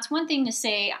intended. Now, it's one thing to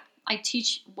say, I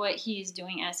teach what he's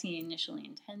doing as he initially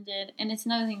intended, and it's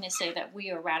another thing to say that we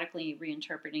are radically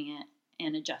reinterpreting it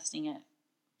and adjusting it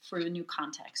for a new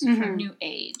context, for a new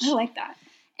age. I like that.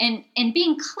 And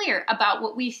being clear about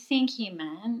what we think he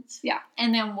meant,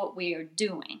 and then what we are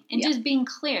doing. And just being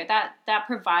clear, that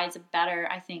provides a better,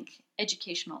 I think,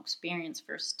 educational experience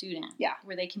for a student,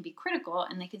 where they can be critical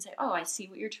and they can say, oh, I see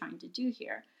what you're trying to do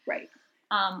here. Right.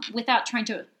 Without trying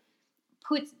to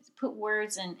put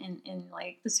words in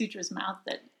like the sutra's mouth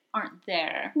that aren't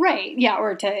there. Right. Yeah.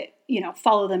 Or to,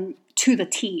 follow them to the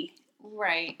T.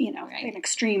 Right. An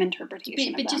extreme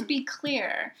interpretation of them. But just be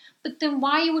clear. But then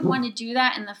why you would want to do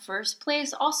that in the first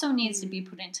place also needs to be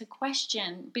put into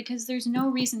question, because there's no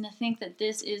reason to think that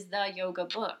this is the yoga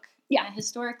book. Yeah.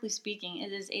 Historically speaking,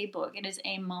 it is a book. It is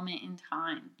a moment in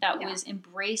time that was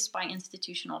embraced by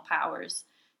institutional powers.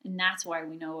 And that's why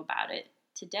we know about it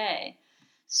today.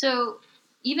 So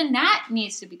even that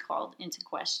needs to be called into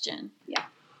question. Yeah.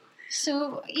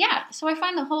 So I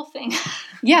find the whole thing.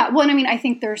 Yeah. Well, and I mean, I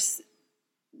think there's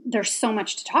so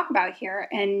much to talk about here.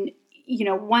 And,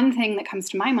 one thing that comes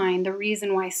to my mind, the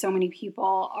reason why so many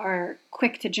people are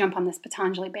quick to jump on this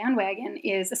Patanjali bandwagon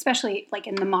is, especially like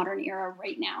in the modern era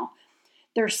right now,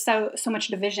 there's so much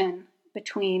division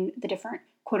between the different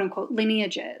quote unquote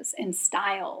lineages and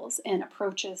styles and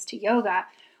approaches to yoga,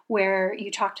 where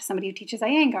you talk to somebody who teaches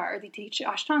Iyengar, or they teach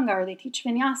Ashtanga, or they teach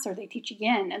Vinyasa, or they teach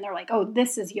Yin, and they're like, oh,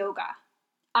 this is yoga.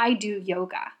 I do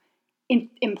yoga.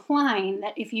 Implying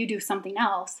that if you do something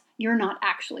else, you're not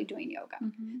actually doing yoga.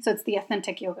 Mm-hmm. So it's the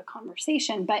authentic yoga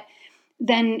conversation. But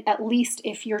then at least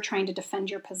if you're trying to defend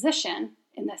your position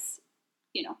in this,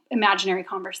 imaginary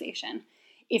conversation,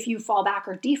 if you fall back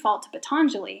or default to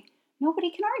Patanjali, nobody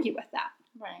can argue with that.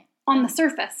 Right. On the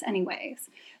surface anyways.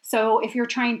 So if you're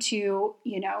trying to,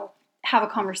 have a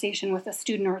conversation with a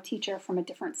student or a teacher from a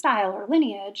different style or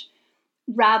lineage,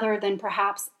 rather than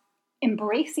perhaps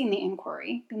embracing the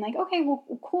inquiry, being like, okay, well,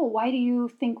 cool. Why do you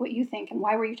think what you think? And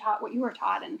why were you taught what you were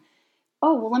taught? And,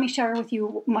 oh, well, let me share with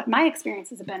you what my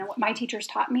experiences have been and what my teachers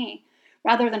taught me.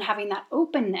 Rather than having that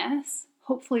openness,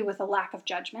 hopefully with a lack of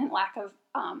judgment, lack of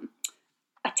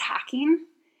attacking,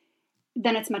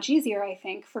 then it's much easier, I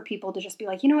think, for people to just be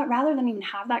like, you know what, rather than even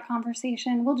have that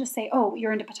conversation, we'll just say, oh,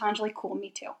 you're into Patanjali? Cool, me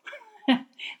too.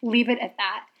 Leave it at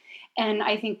that. And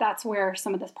I think that's where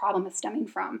some of this problem is stemming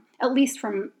from, at least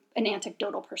from an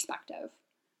anecdotal perspective,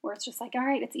 where it's just like, all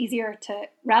right, it's easier to,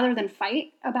 rather than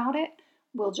fight about it,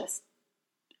 we'll just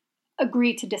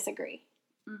agree to disagree.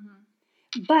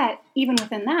 Mm-hmm. But even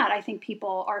within that, I think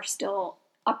people are still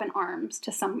up in arms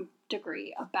to some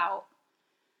degree about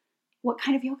what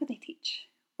kind of yoga they teach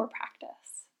or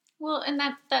practice. Well, and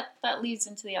that leads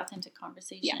into the authentic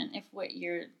conversation. Yeah. If what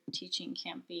you're teaching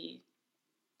can't be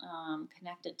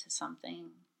connected to something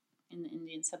in the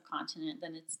Indian subcontinent,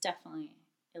 then it's definitely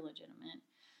illegitimate.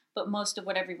 But most of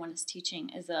what everyone is teaching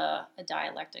is a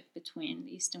dialectic between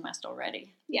the East and West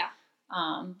already. Yeah.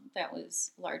 That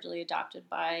was largely adopted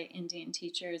by Indian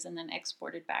teachers and then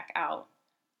exported back out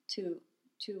to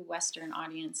Western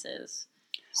audiences.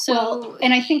 So, well,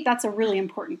 and I think that's a really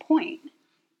important point,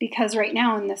 because right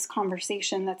now in this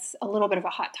conversation that's a little bit of a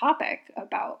hot topic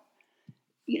about,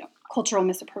 cultural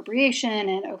misappropriation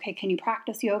and, okay, can you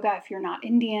practice yoga if you're not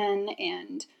Indian?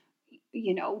 And,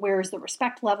 where's the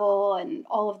respect level and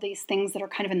all of these things that are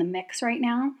kind of in the mix right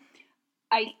now.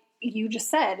 You just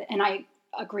said, and I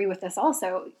agree with this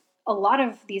also, a lot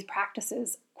of these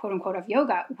practices, quote unquote, of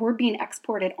yoga were being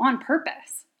exported on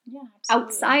purpose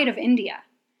outside of India.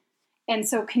 And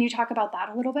so can you talk about that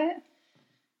a little bit?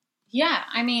 Yeah,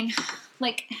 I mean,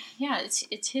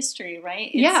 it's history, right?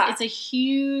 It's a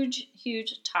huge,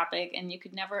 huge topic, and you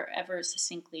could never, ever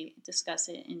succinctly discuss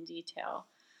it in detail.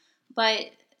 But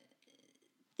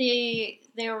they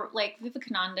were like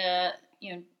Vivekananda,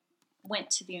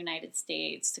 went to the United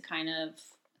States to kind of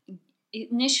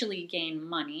initially gain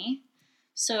money.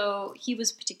 So he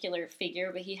was a particular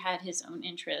figure, but he had his own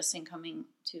interests in coming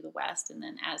to the West. And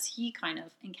then as he kind of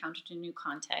encountered a new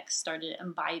context, started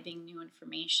imbibing new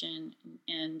information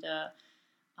and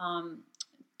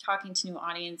talking to new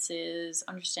audiences,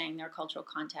 understanding their cultural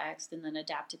context, and then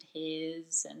adapted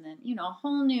his, and then, a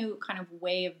whole new kind of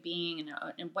way of being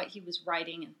and what he was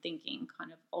writing and thinking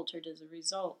kind of altered as a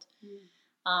result.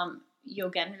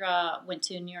 Yogendra went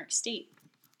to New York State,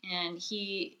 and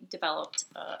he developed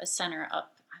a center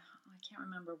up, I can't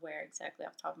remember where exactly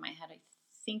off the top of my head. I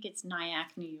think it's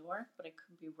Nyack, New York, but I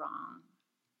could be wrong.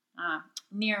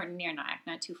 Near Nyack,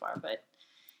 not too far, but...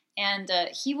 And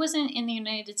he wasn't in the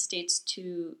United States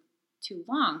too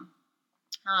long.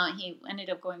 He ended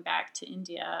up going back to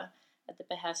India at the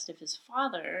behest of his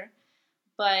father,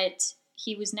 but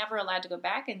he was never allowed to go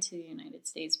back into the United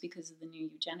States because of the new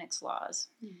eugenics laws.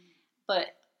 Mm-hmm.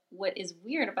 But what is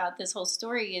weird about this whole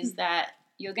story is that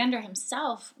Yogendra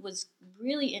himself was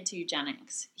really into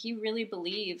eugenics. He really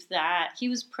believed that he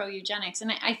was pro-eugenics.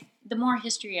 And the more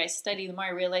history I study, the more I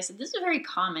realize that this is very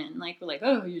common. Like, we're like,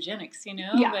 oh, eugenics,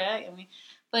 Yeah.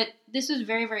 But this was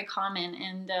very, very common.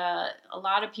 And a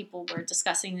lot of people were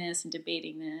discussing this and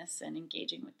debating this and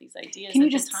engaging with these ideas. Can you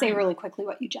just say really quickly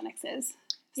what eugenics is?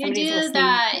 The idea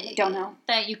that don't know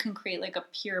that you can create like a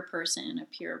pure person, a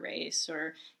pure race,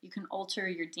 or you can alter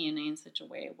your DNA in such a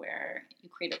way where you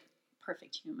create a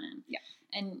perfect human. Yeah.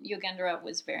 And Yogendra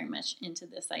was very much into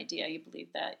this idea. He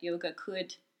believed that yoga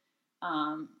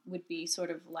would be sort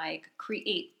of like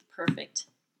create the perfect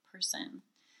person.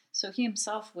 So he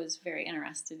himself was very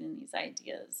interested in these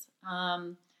ideas.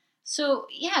 So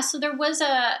there was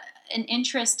an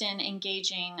interest in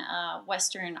engaging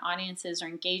Western audiences or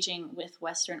engaging with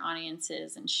Western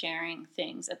audiences and sharing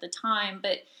things at the time.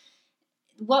 But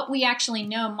what we actually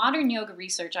know, modern yoga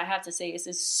research, I have to say, is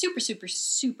super, super,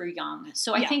 super young.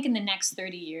 So I think in the next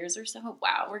 30 years or so,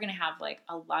 we're going to have like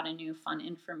a lot of new fun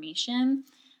information.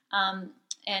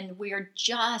 And we are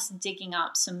just digging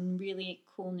up some really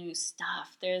cool new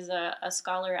stuff. There's a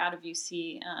scholar out of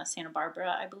UC Santa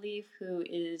Barbara, I believe, who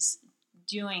is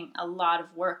doing a lot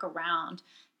of work around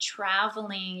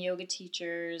traveling yoga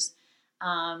teachers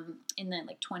in the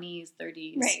like 20s,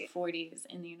 30s, 40s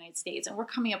in the United States. And we're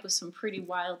coming up with some pretty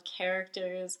wild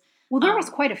characters. Well, there was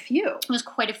quite a few. There was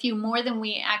quite a few, more than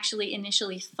we actually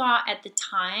initially thought at the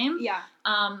time. Yeah.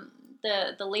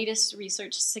 The latest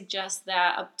research suggests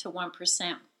that up to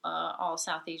 1% all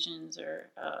South Asians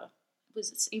it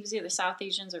was either South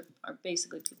Asians or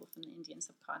basically people from the Indian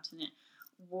subcontinent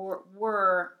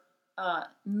were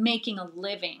making a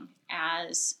living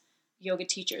as yoga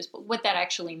teachers. But what that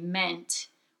actually meant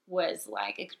was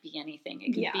like, it could be anything.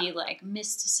 It could be like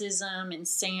mysticism and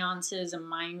seances and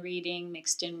mind reading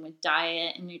mixed in with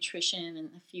diet and nutrition and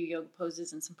a few yoga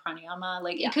poses and some pranayama.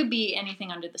 Like it could be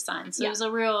anything under the sun. So it was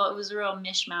a real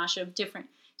mishmash of different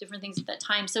things at that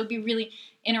time. So it'd be really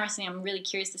interesting. I'm really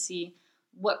curious to see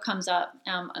what comes up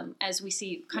as we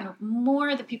see kind of more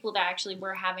of the people that actually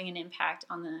were having an impact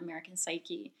on the American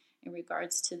psyche in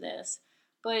regards to this.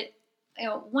 But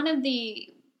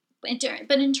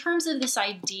but in terms of this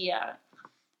idea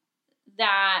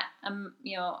that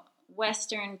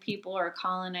Western people are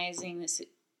colonizing this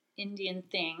Indian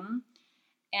thing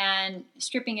and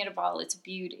stripping it of all its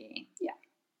beauty,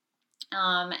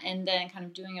 and then kind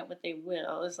of doing it what they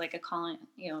will is like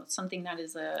something that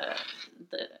is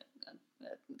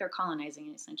they're colonizing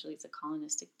it. Essentially, it's a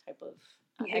colonistic type of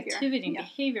activity and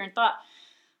behavior and thought.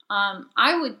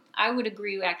 I would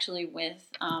agree actually with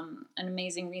an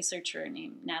amazing researcher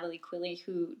named Natalie Quilley,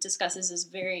 who discusses this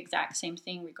very exact same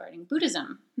thing regarding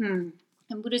Buddhism. And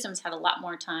Buddhism's had a lot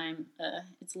more time.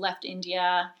 It's left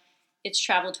India. It's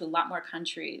traveled to a lot more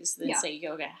countries than say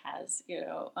yoga has.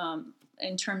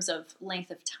 In terms of length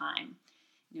of time.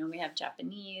 We have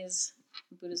Japanese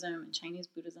Buddhism and Chinese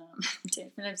Buddhism.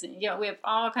 We have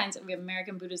all kinds of. We have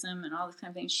American Buddhism and all this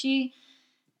kind of thing. She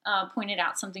pointed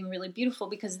out something really beautiful,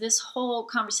 because this whole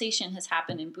conversation has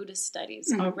happened in Buddhist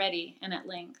studies already and at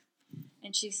length.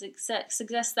 And she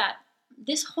suggests that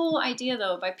this whole idea,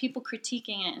 though, by people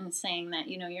critiquing it and saying that,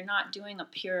 you're not doing a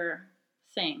pure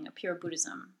thing, a pure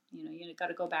Buddhism, you got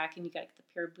to go back and you got to get the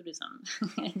pure Buddhism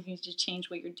and you need to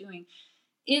change what you're doing,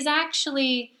 is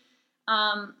actually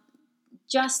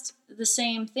just the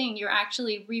same thing. You're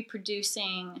actually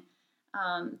reproducing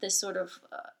this sort of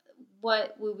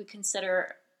what we would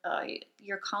consider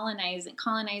your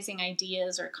colonizing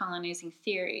ideas or colonizing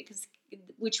theory, because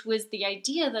which was the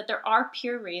idea that there are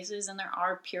pure races and there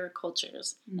are pure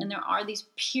cultures, and there are these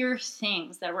pure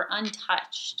things that were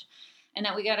untouched, and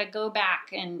that we got to go back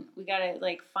and we got to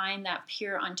like find that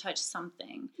pure untouched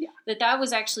something. Yeah. That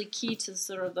was actually key to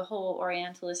sort of the whole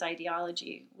Orientalist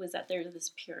ideology, was that there's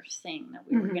this pure thing that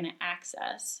we were going to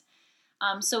access.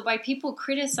 So by people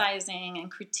criticizing and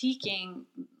critiquing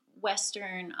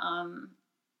Western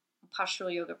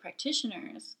postural yoga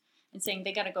practitioners and saying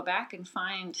they got to go back and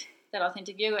find that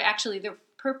authentic yoga, actually they're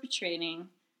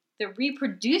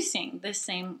reproducing the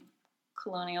same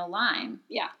colonial line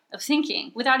of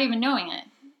thinking without even knowing it,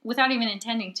 without even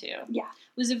intending to. Yeah.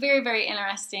 It was a very, very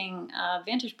interesting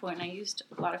vantage point. I used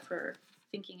a lot of her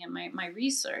thinking in my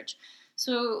research.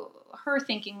 So her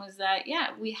thinking was that,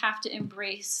 we have to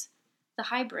embrace the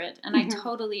hybrid, and I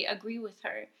totally agree with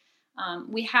her.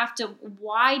 We have to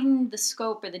widen the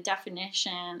scope or the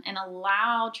definition and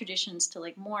allow traditions to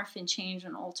like morph and change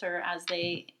and alter as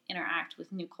they interact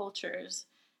with new cultures.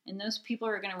 And those people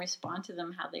are going to respond to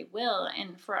them how they will.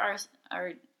 And for our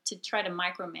to try to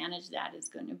micromanage that is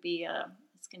going to be a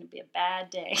bad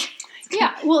day. It's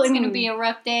going to be a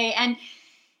rough day.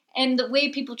 And the way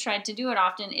people try to do it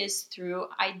often is through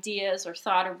ideas or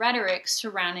thought or rhetoric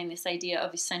surrounding this idea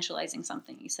of essentializing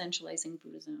something, essentializing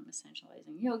Buddhism,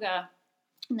 essentializing yoga,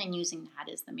 and then using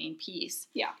that as the main piece.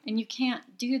 Yeah. And you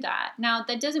can't do that. Now,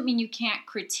 that doesn't mean you can't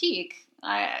critique.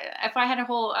 If I had a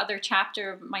whole other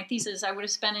chapter of my thesis, I would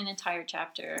have spent an entire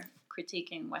chapter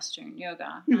critiquing Western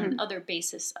yoga on other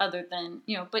basis other than,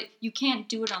 but you can't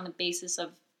do it on the basis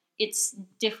of it's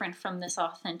different from this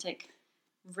authentic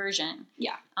version.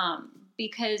 Yeah.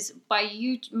 Because by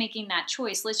you making that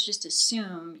choice, let's just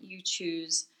assume you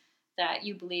choose that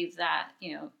you believe that,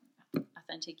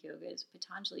 authentic yoga is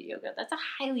Patanjali yoga. That's a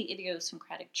highly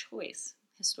idiosyncratic choice,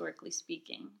 historically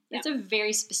speaking. It's a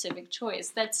very specific choice.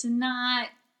 That's not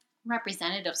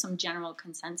representative of some general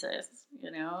consensus,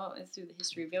 through the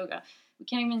history of yoga. We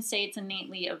can't even say it's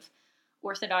innately of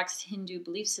Orthodox Hindu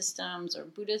belief systems or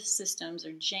Buddhist systems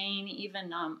or Jain,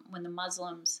 even when the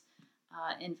Muslims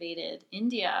invaded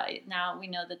India. Now we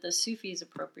know that the Sufis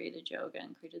appropriated yoga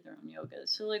and created their own yoga.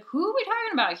 So like, who are we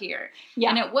talking about here? Yeah.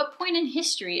 And at what point in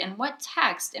history and what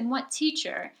text and what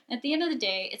teacher? At the end of the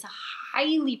day, it's a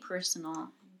highly personal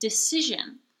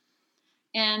decision.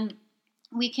 And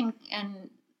we can,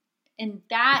 and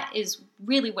that is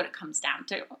really what it comes down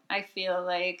to. I feel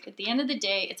like at the end of the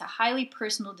day, it's a highly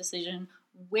personal decision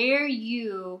where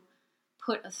you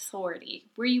put authority,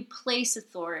 where you place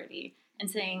authority, and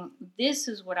saying, this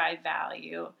is what I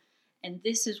value, and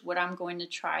this is what I'm going to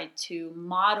try to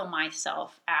model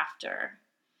myself after.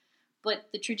 But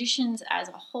the traditions as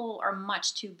a whole are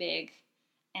much too big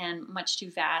and much too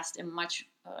vast and much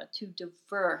too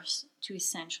diverse to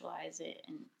essentialize it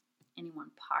in any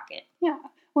one pocket. Yeah.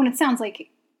 Well, it sounds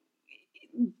like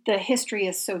the history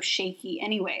is so shaky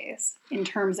anyways, in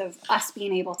terms of us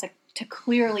being able to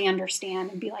clearly understand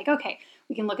and be like, okay,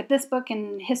 we can look at this book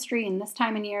in history in this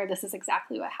time and year. This is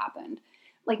exactly what happened.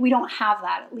 Like, we don't have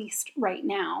that, at least right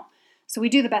now. So we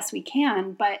do the best we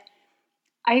can. But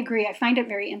I agree. I find it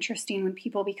very interesting when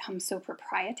people become so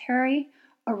proprietary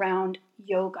around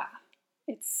yoga.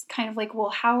 It's kind of like, well,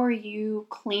 how are you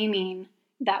claiming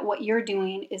that what you're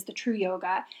doing is the true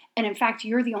yoga? And in fact,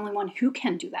 you're the only one who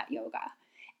can do that yoga,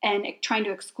 and trying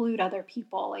to exclude other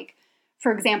people. Like,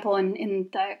 for example, in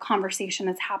the conversation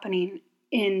that's happening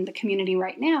in the community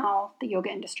right now, the yoga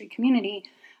industry community,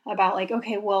 about like,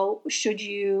 okay, well, is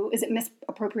it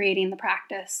misappropriating the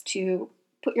practice to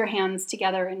put your hands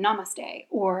together in namaste,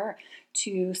 or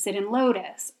to sit in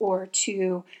lotus, or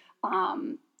to,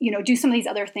 do some of these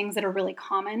other things that are really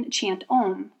common, chant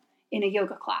Om in a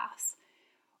yoga class.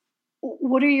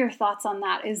 What are your thoughts on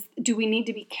that? Do we need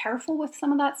to be careful with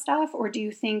some of that stuff? Or do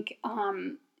you think,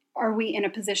 are we in a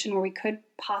position where we could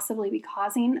possibly be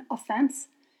causing offense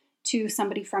to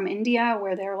somebody from India,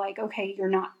 where they're like, okay, you're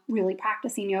not really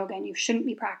practicing yoga and you shouldn't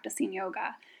be practicing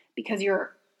yoga because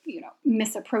you're,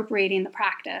 misappropriating the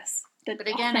practice. But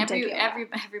again,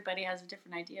 everybody has a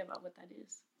different idea about what that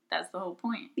is. That's the whole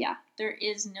point. Yeah. There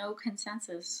is no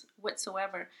consensus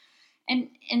whatsoever. And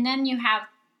then you have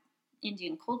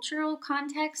Indian cultural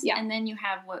context, and then you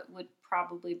have what would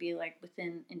probably be like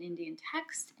within an Indian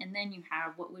text, and then you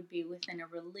have what would be within a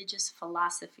religious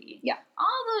philosophy. Yeah.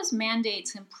 All those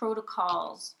mandates and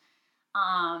protocols,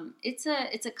 it's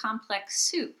a complex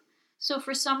soup. So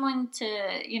for someone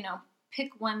to,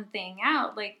 pick one thing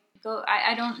out, like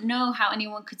I don't know how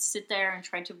anyone could sit there and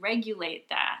try to regulate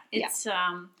that. It's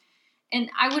and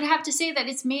I would have to say that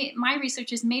my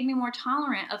research has made me more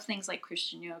tolerant of things like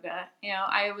Christian yoga.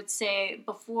 I would say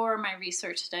before my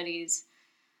research studies,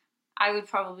 I would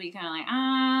probably kind of like,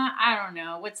 I don't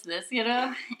know, what's this, you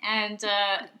know? And,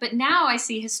 but now I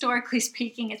see, historically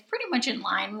speaking, it's pretty much in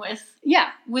line with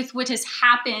what has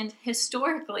happened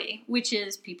historically, which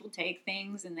is people take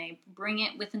things and they bring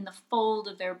it within the fold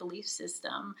of their belief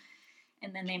system,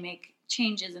 and then they make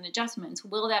changes and adjustments.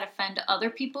 Will that offend other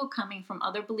people coming from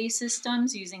other belief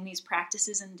systems using these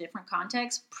practices in different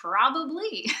contexts?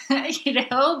 Probably, you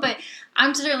know, but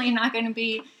I'm certainly not going to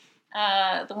be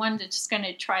the one that's just going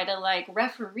to try to like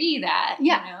referee that.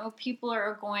 You know, people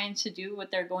are going to do what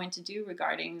they're going to do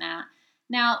regarding that.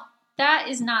 Now, that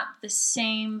is not the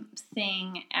same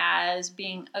thing as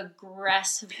being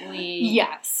aggressively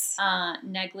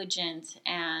negligent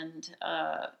and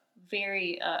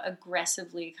very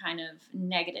aggressively kind of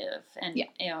negative and you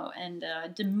know, and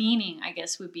demeaning, I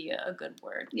guess would be a good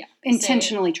word. Yeah,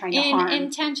 intentionally trying to harm.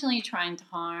 Intentionally trying to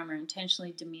harm or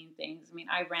intentionally demean things. I mean,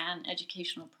 I ran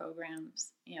educational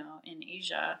programs, you know, in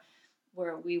Asia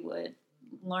where we would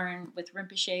learn with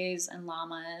Rinpoches and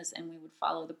lamas, and we would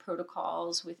follow the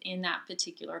protocols within that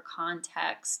particular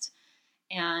context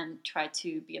and try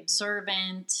to be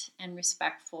observant and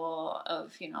respectful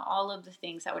of, you know, all of the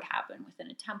things that would happen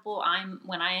within a temple.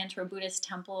 When I enter a Buddhist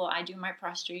temple, I do my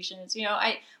prostrations. You know,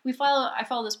 I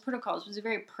follow those protocols. It was a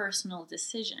very personal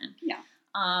decision. Yeah.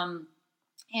 And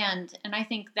I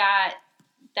think that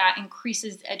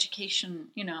increases education.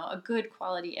 You know, a good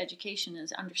quality education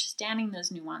is understanding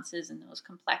those nuances and those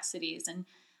complexities and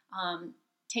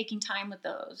taking time with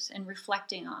those and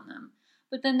reflecting on them.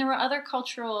 But then there were other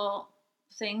cultural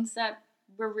things that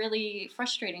were really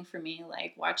frustrating for me,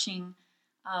 like watching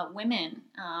women,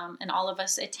 and all of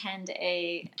us attend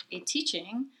a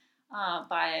teaching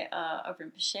by a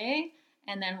Rinpoche,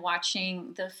 and then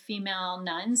watching the female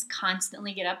nuns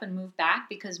constantly get up and move back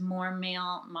because more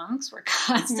male monks were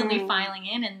constantly filing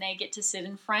in, and they get to sit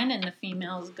in front and the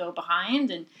females go behind,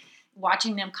 and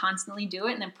watching them constantly do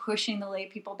it and then pushing the lay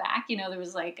people back. You know, there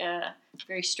was like a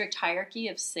very strict hierarchy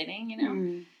of sitting, you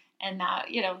know. And that,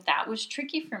 you know, that was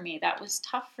tricky for me. That was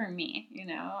tough for me, you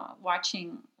know,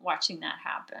 watching that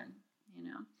happen, you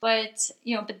know. But,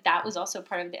 you know, but that was also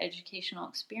part of the educational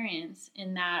experience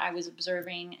in that I was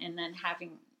observing and then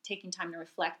taking time to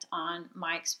reflect on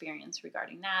my experience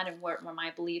regarding that and what were my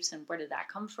beliefs and where did that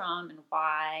come from and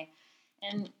why.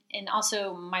 And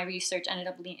also my research ended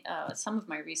up, some of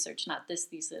my research, not this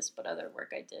thesis, but other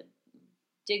work I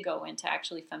did go into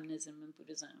actually feminism and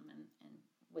Buddhism and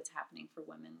what's happening for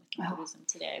women with Buddhism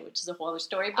today, which is a whole other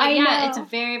story. But it's a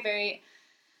very, very,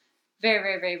 very,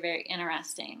 very, very, very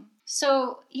interesting.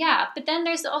 So, yeah, but then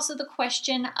there's also the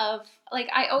question of, like,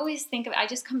 I always think of, I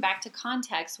just come back to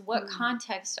context. What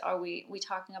context are we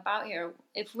talking about here?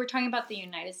 If we're talking about the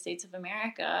United States of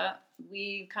America,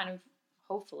 we kind of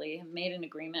hopefully have made an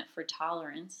agreement for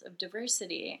tolerance of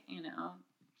diversity, you know.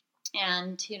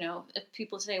 And, you know, if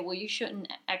people say, well, you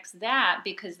shouldn't X that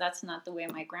because that's not the way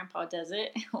my grandpa does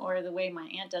it or the way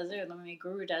my aunt does it or the way my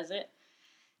guru does it,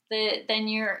 then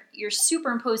you're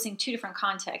superimposing two different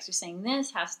contexts. You're saying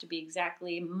this has to be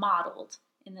exactly modeled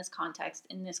in this context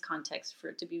for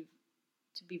it to be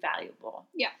valuable.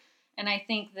 Yeah. And I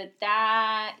think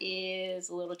that is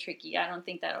a little tricky. I don't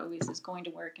think that always is going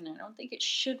to work, and I don't think it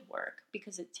should work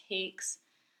because it takes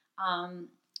some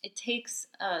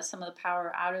of the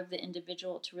power out of the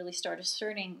individual to really start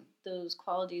asserting those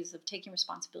qualities of taking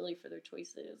responsibility for their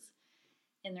choices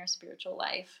in their spiritual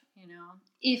life, you know.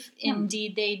 If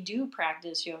indeed they do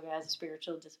practice yoga as a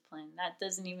spiritual discipline, that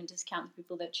doesn't even discount the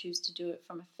people that choose to do it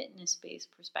from a fitness-based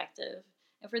perspective.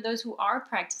 And for those who are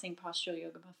practicing postural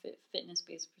yoga from a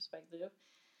fitness-based perspective,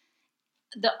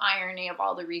 the irony of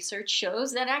all the research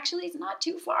shows that actually it's not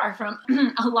too far from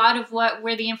a lot of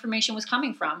where the information was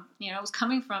coming from. You know, it was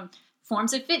coming from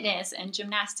forms of fitness and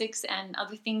gymnastics and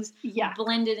other things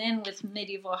blended in with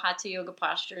medieval hatha yoga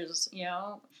postures, you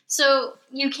know. So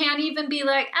you can't even be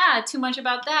like, too much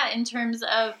about that in terms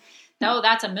of,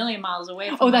 that's a million miles away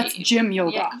from that's gym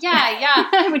yoga.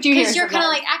 Yeah. Because you're kind of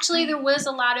like, actually, there was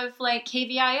a lot of like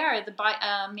KVIR, the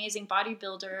amazing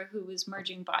bodybuilder who was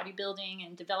merging bodybuilding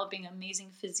and developing amazing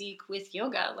physique with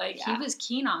yoga. Like he was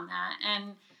keen on that.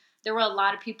 And there were a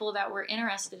lot of people that were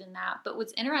interested in that. But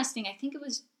what's interesting, I think it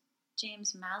was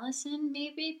James Mallison,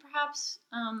 maybe, perhaps,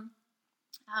 and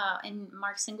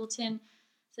Mark Singleton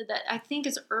said that I think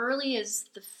as early as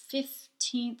the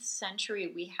 15th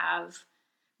century, we have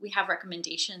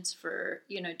recommendations for,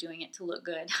 you know, doing it to look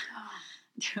good,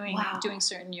 doing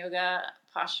certain yoga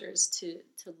postures to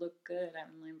look good. I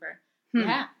remember.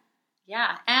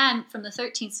 Yeah. And from the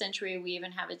 13th century, we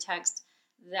even have a text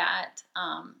that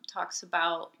talks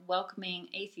about welcoming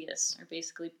atheists, or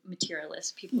basically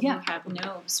materialists, people who have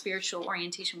no spiritual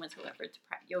orientation whatsoever to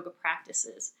yoga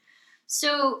practices.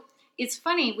 So it's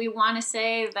funny, we want to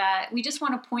say that, we just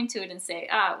want to point to it and say,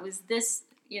 it was this,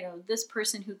 this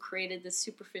person who created this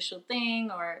superficial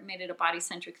thing, or made it a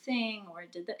body-centric thing, or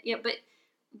did that. Yeah, but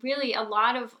really a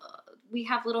lot of, we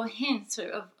have little hints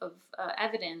of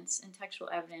evidence and textual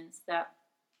evidence that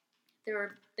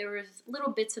there was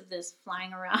little bits of this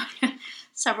flying around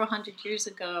several hundred years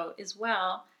ago as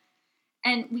well.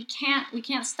 And we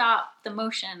can't stop the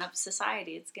motion of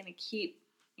society. It's going to keep,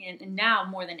 and now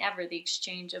more than ever, the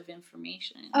exchange of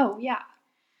information. Oh, yeah.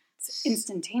 It's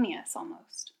instantaneous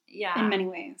almost. Yeah. In many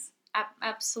ways.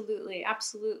 Absolutely.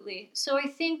 Absolutely. So I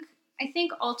think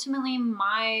ultimately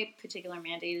my particular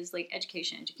mandate is like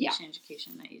education,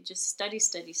 that you just study,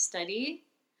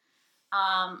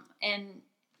 and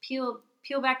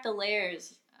peel back the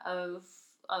layers of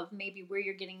maybe where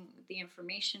you're getting the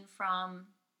information from,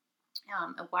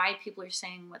 why people are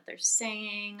saying what they're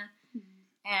saying.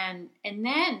 And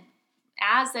then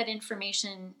as that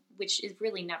information, which is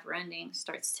really never ending,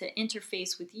 starts to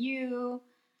interface with you,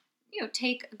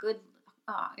 take a good,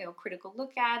 critical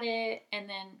look at it, and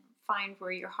then find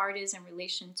where your heart is in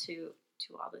relation to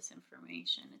all this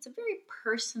information. It's a very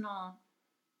personal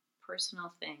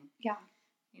thing. Yeah.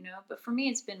 But for me,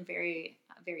 it's been very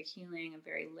healing, a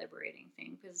very liberating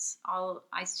thing, because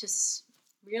I just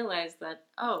realized that,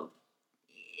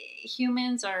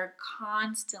 humans are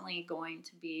constantly going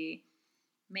to be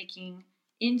making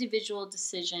individual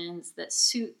decisions that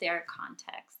suit their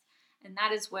context. And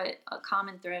that is what a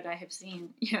common thread I have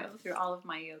seen, through all of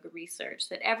my yoga research,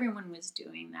 that everyone was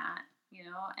doing that,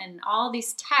 and all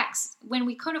these texts, when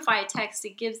we codify a text,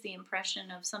 it gives the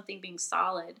impression of something being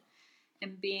solid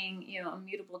and being,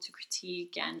 immutable to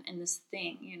critique and this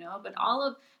thing, but all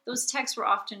of those texts were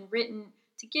often written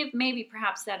to give maybe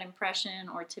perhaps that impression,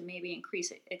 or to maybe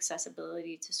increase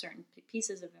accessibility to certain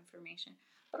pieces of information.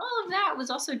 But all of that was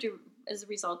also as a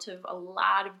result of a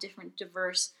lot of different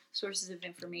diverse sources of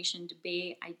information,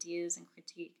 debate, ideas, and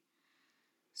critique.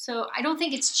 So I don't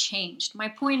think it's changed. My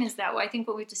point is that I think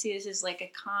what we have to see is like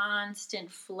a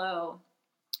constant flow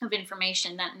of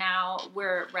information that now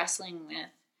we're wrestling with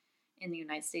in the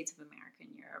United States of America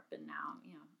and Europe, and now,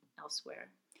 elsewhere.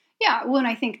 Yeah, well, and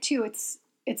I think too,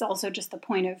 it's also just the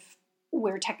point of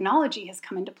where technology has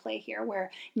come into play here,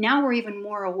 where now we're even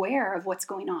more aware of what's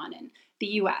going on in the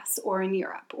US or in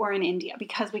Europe or in India,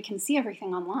 because we can see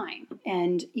everything online,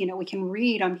 and, we can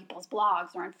read on people's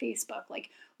blogs or on Facebook, like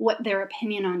what their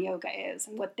opinion on yoga is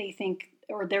and what they think,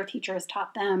 or their teacher has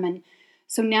taught them. And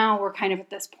so now we're kind of at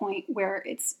this point where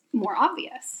it's more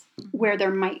obvious, where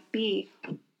there might be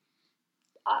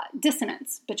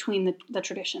dissonance between the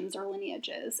traditions or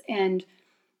lineages. And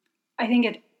I think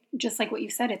it, just like what you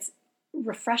said, it's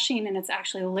refreshing and it's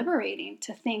actually liberating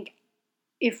to think,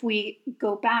 if we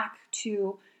go back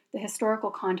to the historical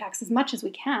context as much as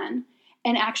we can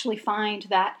and actually find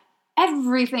that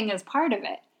everything is part of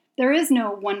it, there is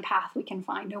no one path we can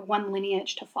find, no one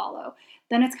lineage to follow,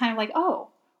 then it's kind of like, oh,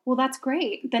 well, that's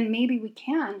great. Then maybe we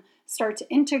can start to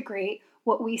integrate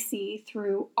what we see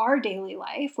through our daily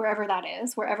life, wherever that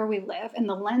is, wherever we live, and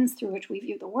the lens through which we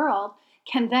view the world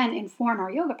can then inform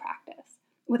our yoga practice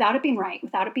without it being right,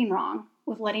 without it being wrong,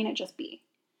 with letting it just be.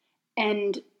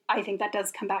 And I think that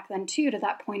does come back then too to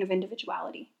that point of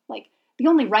individuality. Like, the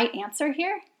only right answer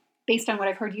here, based on what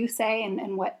I've heard you say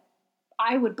and what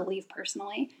I would believe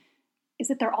personally, is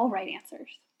that they're all right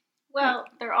answers. Well,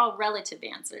 they're all relative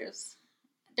answers.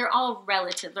 They're all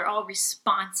relative. They're all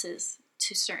responses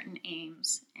to certain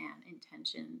aims and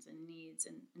intentions and needs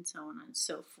and so on and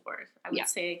so forth. I would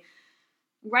say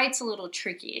right's a little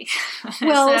tricky.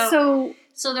 Well,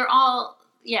 so they're all,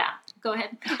 go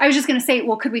ahead. I was just going to say,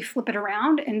 well, could we flip it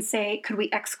around and say, could we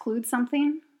exclude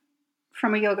something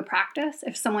from a yoga practice?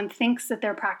 If someone thinks that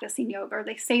they're practicing yoga, or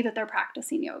they say that they're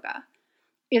practicing yoga,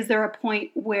 is there a point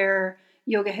where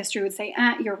yoga history would say,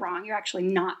 you're wrong, you're actually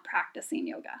not practicing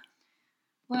yoga?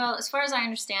 Well, as far as I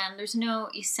understand, there's no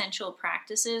essential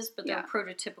practices, but there are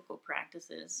prototypical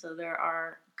practices. So there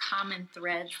are common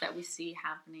threads that we see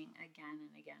happening again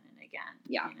and again and again.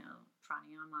 Yeah.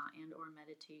 Pranayama and or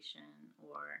meditation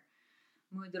or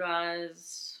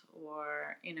mudras,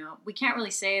 or, we can't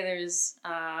really say there's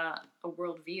a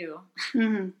worldview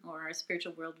or a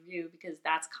spiritual worldview, because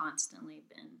that's constantly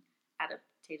been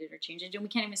adapted or changed. And we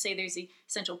can't even say there's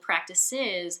essential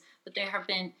practices, but there have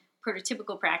been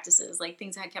prototypical practices, like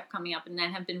things that kept coming up and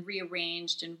then have been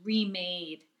rearranged and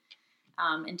remade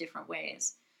in different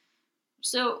ways.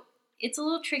 So it's a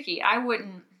little tricky. I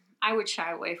would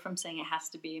shy away from saying it has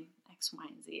to be X, Y,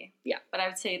 and Z. Yeah. But I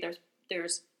would say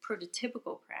there's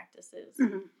prototypical practices.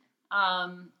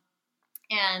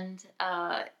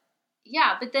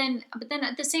 But then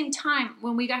at the same time,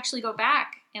 when we actually go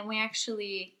back and we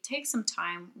actually take some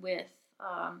time with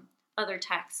other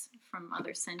texts from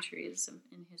other centuries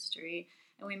in history,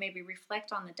 and we maybe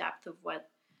reflect on the depth of what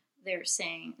they're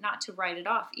saying, not to write it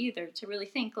off either, to really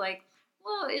think like,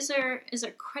 well, is there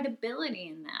credibility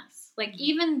in this? Like,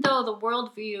 even though the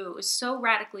worldview is so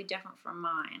radically different from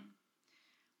mine,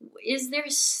 is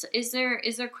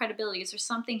there credibility? Is there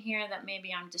something here that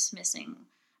maybe I'm dismissing?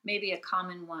 Maybe a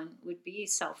common one would be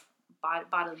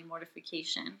bodily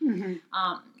mortification.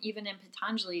 Even in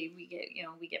Patanjali,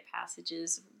 we get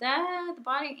passages that the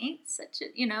body ain't such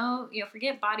a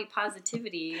forget body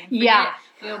positivity, and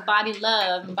forget, body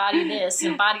love and body this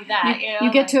and body that.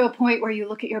 You get to a point where you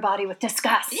look at your body with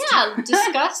disgust. Yeah,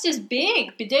 disgust is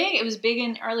big. It was big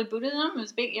in early Buddhism. It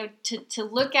was big. To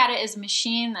look at it as a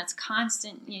machine that's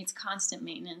constant, needs constant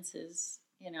maintenance is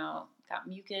got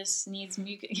mucus, needs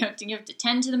mucus. You have to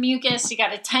tend to the mucus. You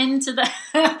got to tend to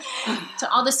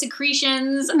to all the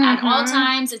secretions at all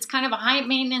times. It's kind of a high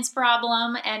maintenance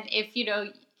problem. And if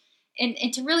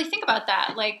and to really think about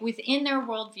that, like within their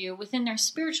worldview, within their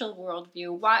spiritual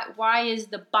worldview, why is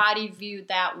the body viewed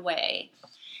that way?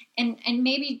 And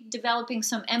maybe developing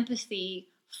some empathy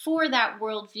for that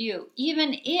worldview,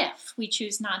 even if we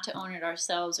choose not to own it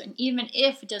ourselves, and even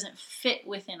if it doesn't fit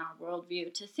within our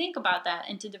worldview, to think about that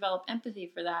and to develop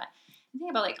empathy for that, and think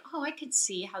about I could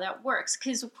see how that works.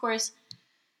 Because of course,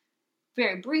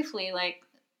 very briefly, like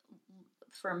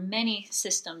for many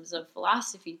systems of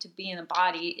philosophy, to be in a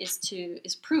body is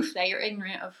proof that you're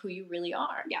ignorant of who you really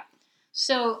are. Yeah.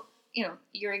 So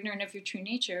you're ignorant of your true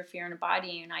nature if you're in a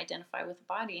body and identify with a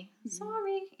body.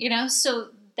 Sorry. So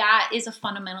that is a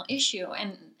fundamental issue.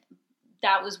 And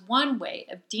that was one way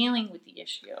of dealing with the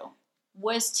issue,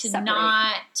 was to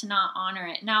not honor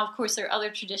it. Now, of course, there are other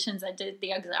traditions that did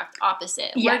the exact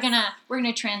opposite. Yes. We're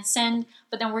gonna transcend,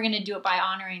 but then we're gonna do it by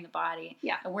honoring the body.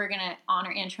 Yeah. And we're gonna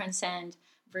honor and transcend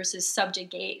versus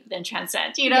subjugate, then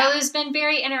transcend. There's been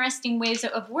very interesting ways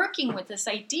of working with this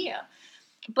idea.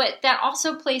 But that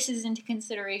also places into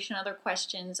consideration other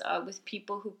questions with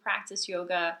people who practice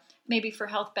yoga, maybe for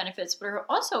health benefits, but are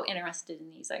also interested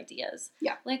in these ideas.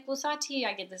 Yeah. Like, well, Sati,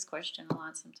 I get this question a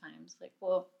lot sometimes. Like,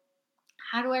 well,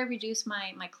 how do I reduce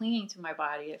my clinging to my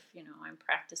body if, I'm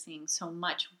practicing so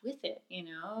much with it, and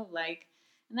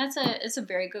it's a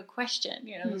very good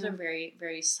question. Those are very,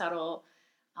 very subtle.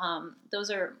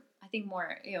 Those are, I think,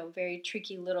 more, very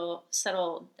tricky little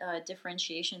subtle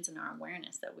differentiations in our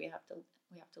awareness that we have to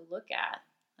look at.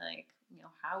 Like,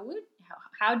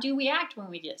 how do we act when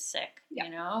we get sick? Yeah.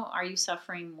 Are you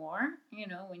suffering more,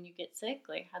 when you get sick?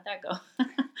 Like, how'd that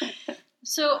go?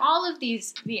 So all of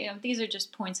these, these are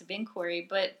just points of inquiry,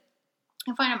 but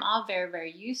I find them all very,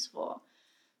 very useful.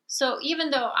 So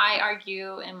even though I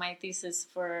argue in my thesis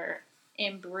for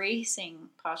embracing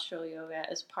postural yoga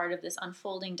as part of this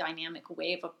unfolding dynamic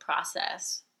wave of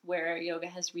process where yoga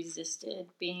has resisted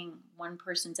being one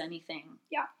person's anything,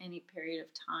 any period of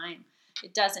time,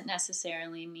 it doesn't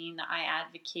necessarily mean that I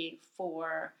advocate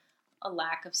for a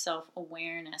lack of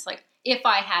self-awareness. Like, if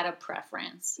I had a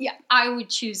preference, I would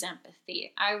choose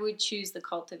empathy. I would choose the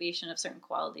cultivation of certain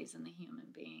qualities in the human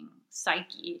being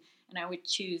psyche, and I would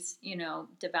choose,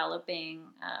 developing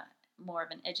more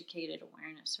of an educated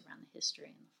awareness around the history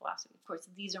and the philosophy. Of course,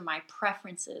 these are my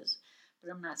preferences,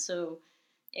 but I'm not so,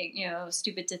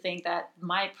 stupid to think that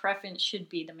my preference should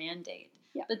be the mandate.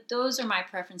 Yeah. But those are my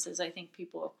preferences. I think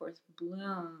people, of course,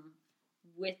 bloom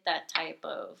with that type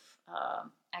of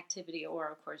activity, or,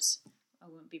 of course, I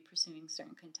wouldn't be pursuing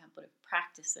certain contemplative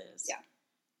practices. Yeah.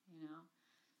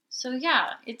 So,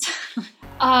 it's...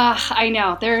 I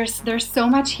know. There's so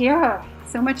much here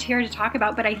to talk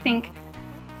about, but I think,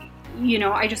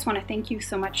 I just want to thank you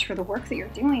so much for the work that you're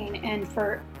doing and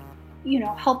for,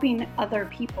 helping other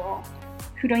people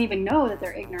who don't even know that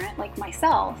they're ignorant, like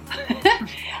myself,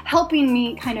 helping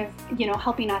me kind of,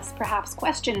 helping us perhaps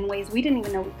question in ways we didn't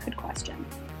even know we could question.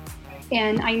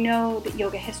 And I know that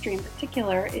yoga history in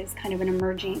particular is kind of an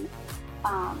emerging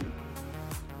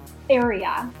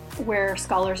area where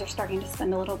scholars are starting to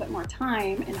spend a little bit more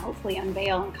time and hopefully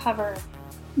unveil and cover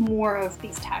more of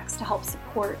these texts to help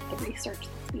support the research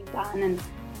that's being done. And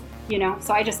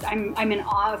so I'm in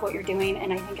awe of what you're doing,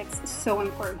 and I think it's so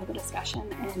important to the discussion,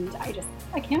 and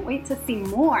I can't wait to see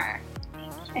more.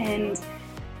 And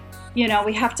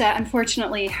we have to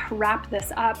unfortunately wrap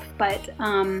this up, but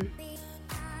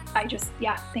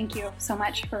thank you so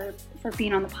much for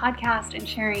being on the podcast and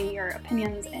sharing your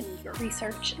opinions and your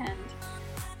research, and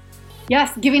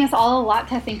Yes, giving us all a lot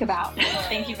to think about. Well,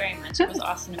 thank you very much. It was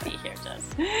awesome to be here,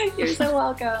 Jess. You're so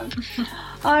welcome.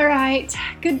 All right.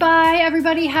 Goodbye,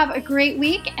 everybody. Have a great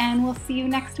week, and we'll see you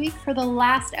next week for the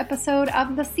last episode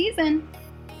of the season.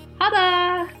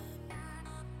 Hada!